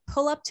 you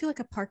pull up to like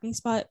a parking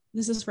spot.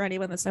 This is for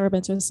anyone that's never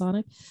been to a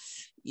Sonic.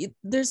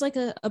 There's like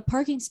a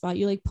parking spot.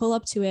 You like pull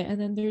up to it, and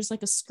then there's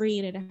like a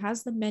screen, and it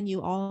has the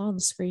menu all on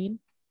the screen,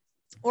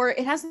 or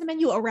it has the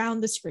menu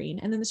around the screen,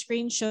 and then the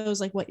screen shows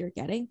like what you're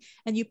getting,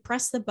 and you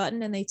press the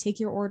button, and they take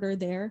your order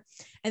there,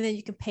 and then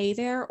you can pay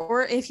there,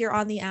 or if you're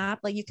on the app,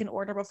 like you can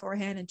order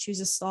beforehand and choose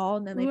a stall,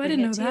 and then they Ooh, I bring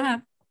didn't it know to you.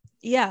 that.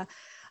 Yeah.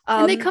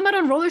 And they come out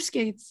on roller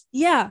skates.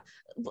 Yeah.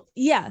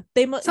 Yeah.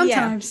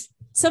 Sometimes.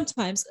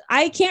 Sometimes.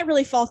 I can't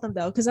really fault them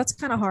though, because that's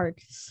kind of hard.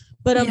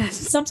 But Yes.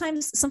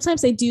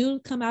 sometimes they do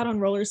come out on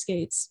roller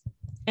skates.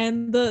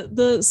 And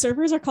the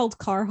servers are called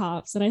car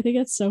hops, and I think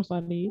it's so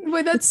funny.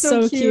 Wait, that's It's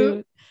so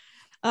cute.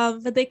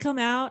 But they come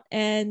out,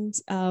 and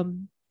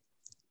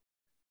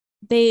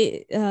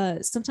they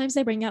sometimes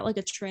they bring out like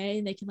a tray,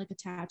 and they can like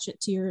attach it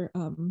to your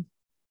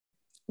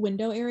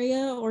window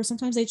area, or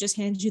sometimes they just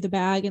hand you the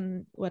bag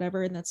and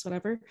whatever, and that's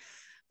whatever.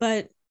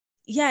 But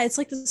yeah, it's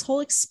like this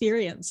whole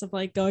experience of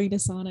like going to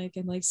Sonic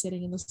and like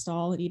sitting in the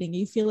stall and eating.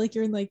 You feel like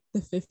you're in like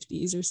the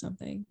 50s or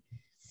something,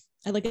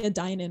 at like a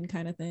dine-in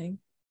kind of thing.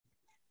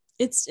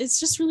 It's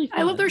just really fun.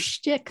 I love their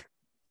shtick.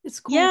 It's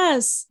cool.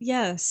 Yes,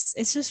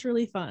 it's just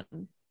really fun.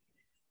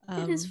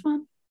 It is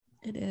fun.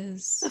 It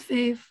is a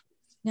fave.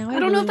 Now I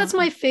don't know if that's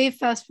my fave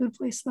fast food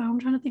place though. I'm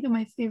trying to think of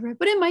my favorite,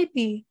 but it might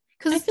be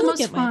because it's the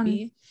most fun. Might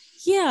be.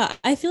 Yeah,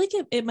 I feel like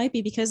it might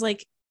be because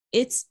like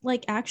it's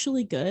like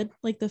actually good.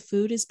 Like the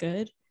food is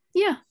good.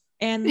 Yeah,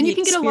 and you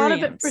can get a lot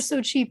of it for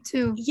so cheap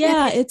too.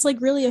 Yeah, it's like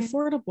really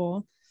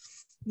affordable,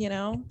 you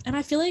know. And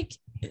I feel like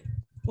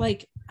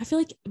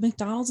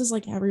McDonald's is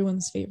like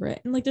everyone's favorite,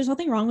 and like there's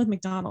nothing wrong with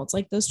McDonald's.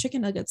 Like those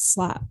chicken nuggets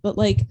slap, but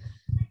like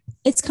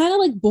it's kind of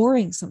like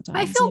boring sometimes.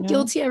 I feel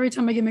guilty every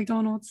time I get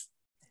McDonald's.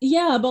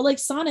 Yeah, but like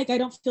Sonic, I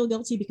don't feel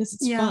guilty because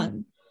it's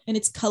fun and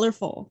it's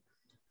colorful,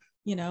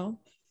 you know.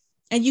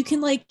 And you can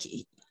like,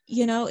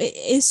 you know,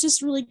 it's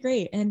just really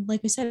great. And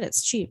like I said,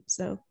 it's cheap.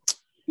 So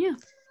yeah.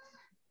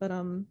 But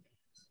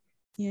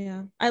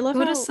yeah, I love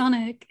go to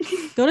Sonic.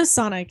 Go to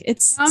Sonic.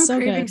 It's I'm so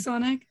craving good.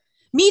 Sonic.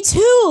 Me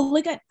too.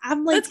 Like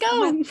I'm like, let's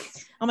go.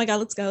 Oh my God,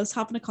 let's go. Let's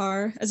hop in a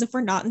car as if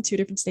we're not in two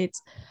different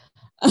states.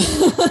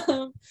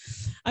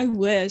 I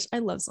wish. I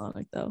love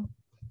Sonic though.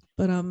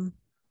 But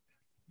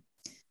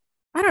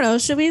I don't know.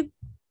 Should we?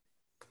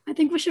 I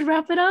think we should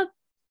wrap it up.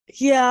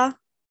 Yeah.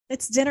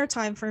 It's dinner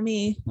time for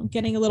me. I'm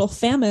getting a little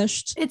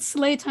famished. It's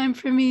sleigh time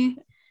for me.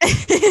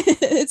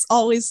 It's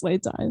always sleigh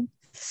time.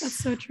 That's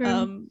so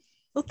true.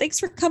 Well, thanks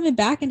for coming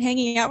back and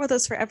hanging out with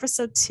us for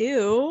episode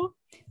 2.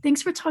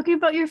 Thanks for talking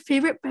about your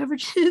favorite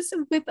beverages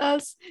with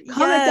us.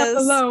 Comment down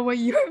below what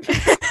your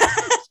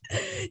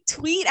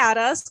tweet at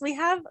us. We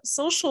have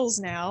socials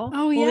now.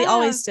 Oh yeah, well, we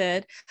always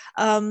did.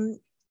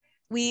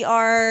 We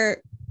are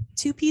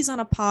 2 P's on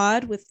a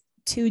pod with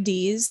 2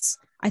 D's.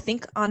 I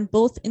think on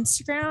both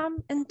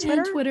Instagram and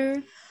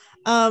Twitter.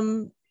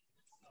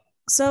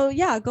 So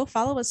yeah, go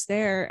follow us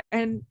there.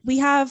 And we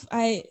have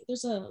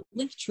there's a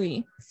link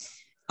tree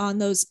on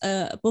those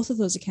both of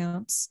those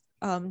accounts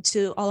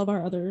to all of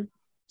our other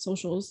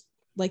socials.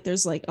 Like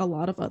there's like a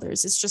lot of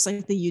others. It's just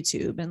like the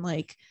YouTube and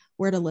like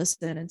where to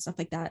listen and stuff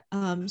like that.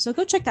 So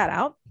go check that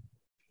out.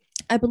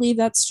 I believe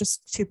that's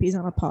just 2 P's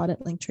on a pod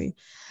at Linktree.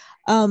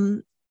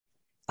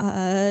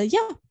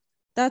 Yeah,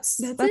 that's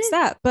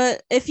that.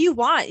 But if you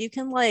want, you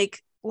can like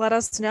let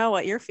us know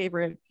what your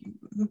favorite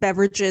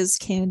beverages,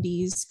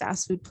 candies,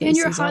 fast food places and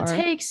your hot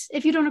takes.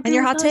 If you don't agree and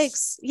your with hot us,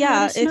 takes,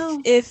 yeah.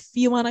 If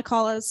you want to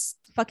call us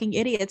fucking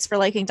idiots for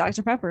liking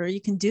Dr. Pepper.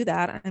 You can do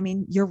that. I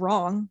mean, you're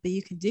wrong, but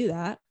you can do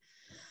that.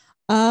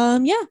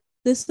 Yeah,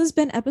 this has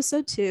been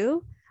episode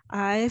 2.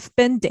 I've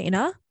been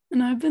Dana.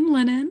 And I've been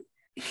Lennon.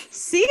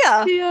 See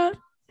ya. See ya.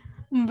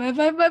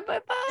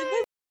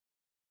 Bye.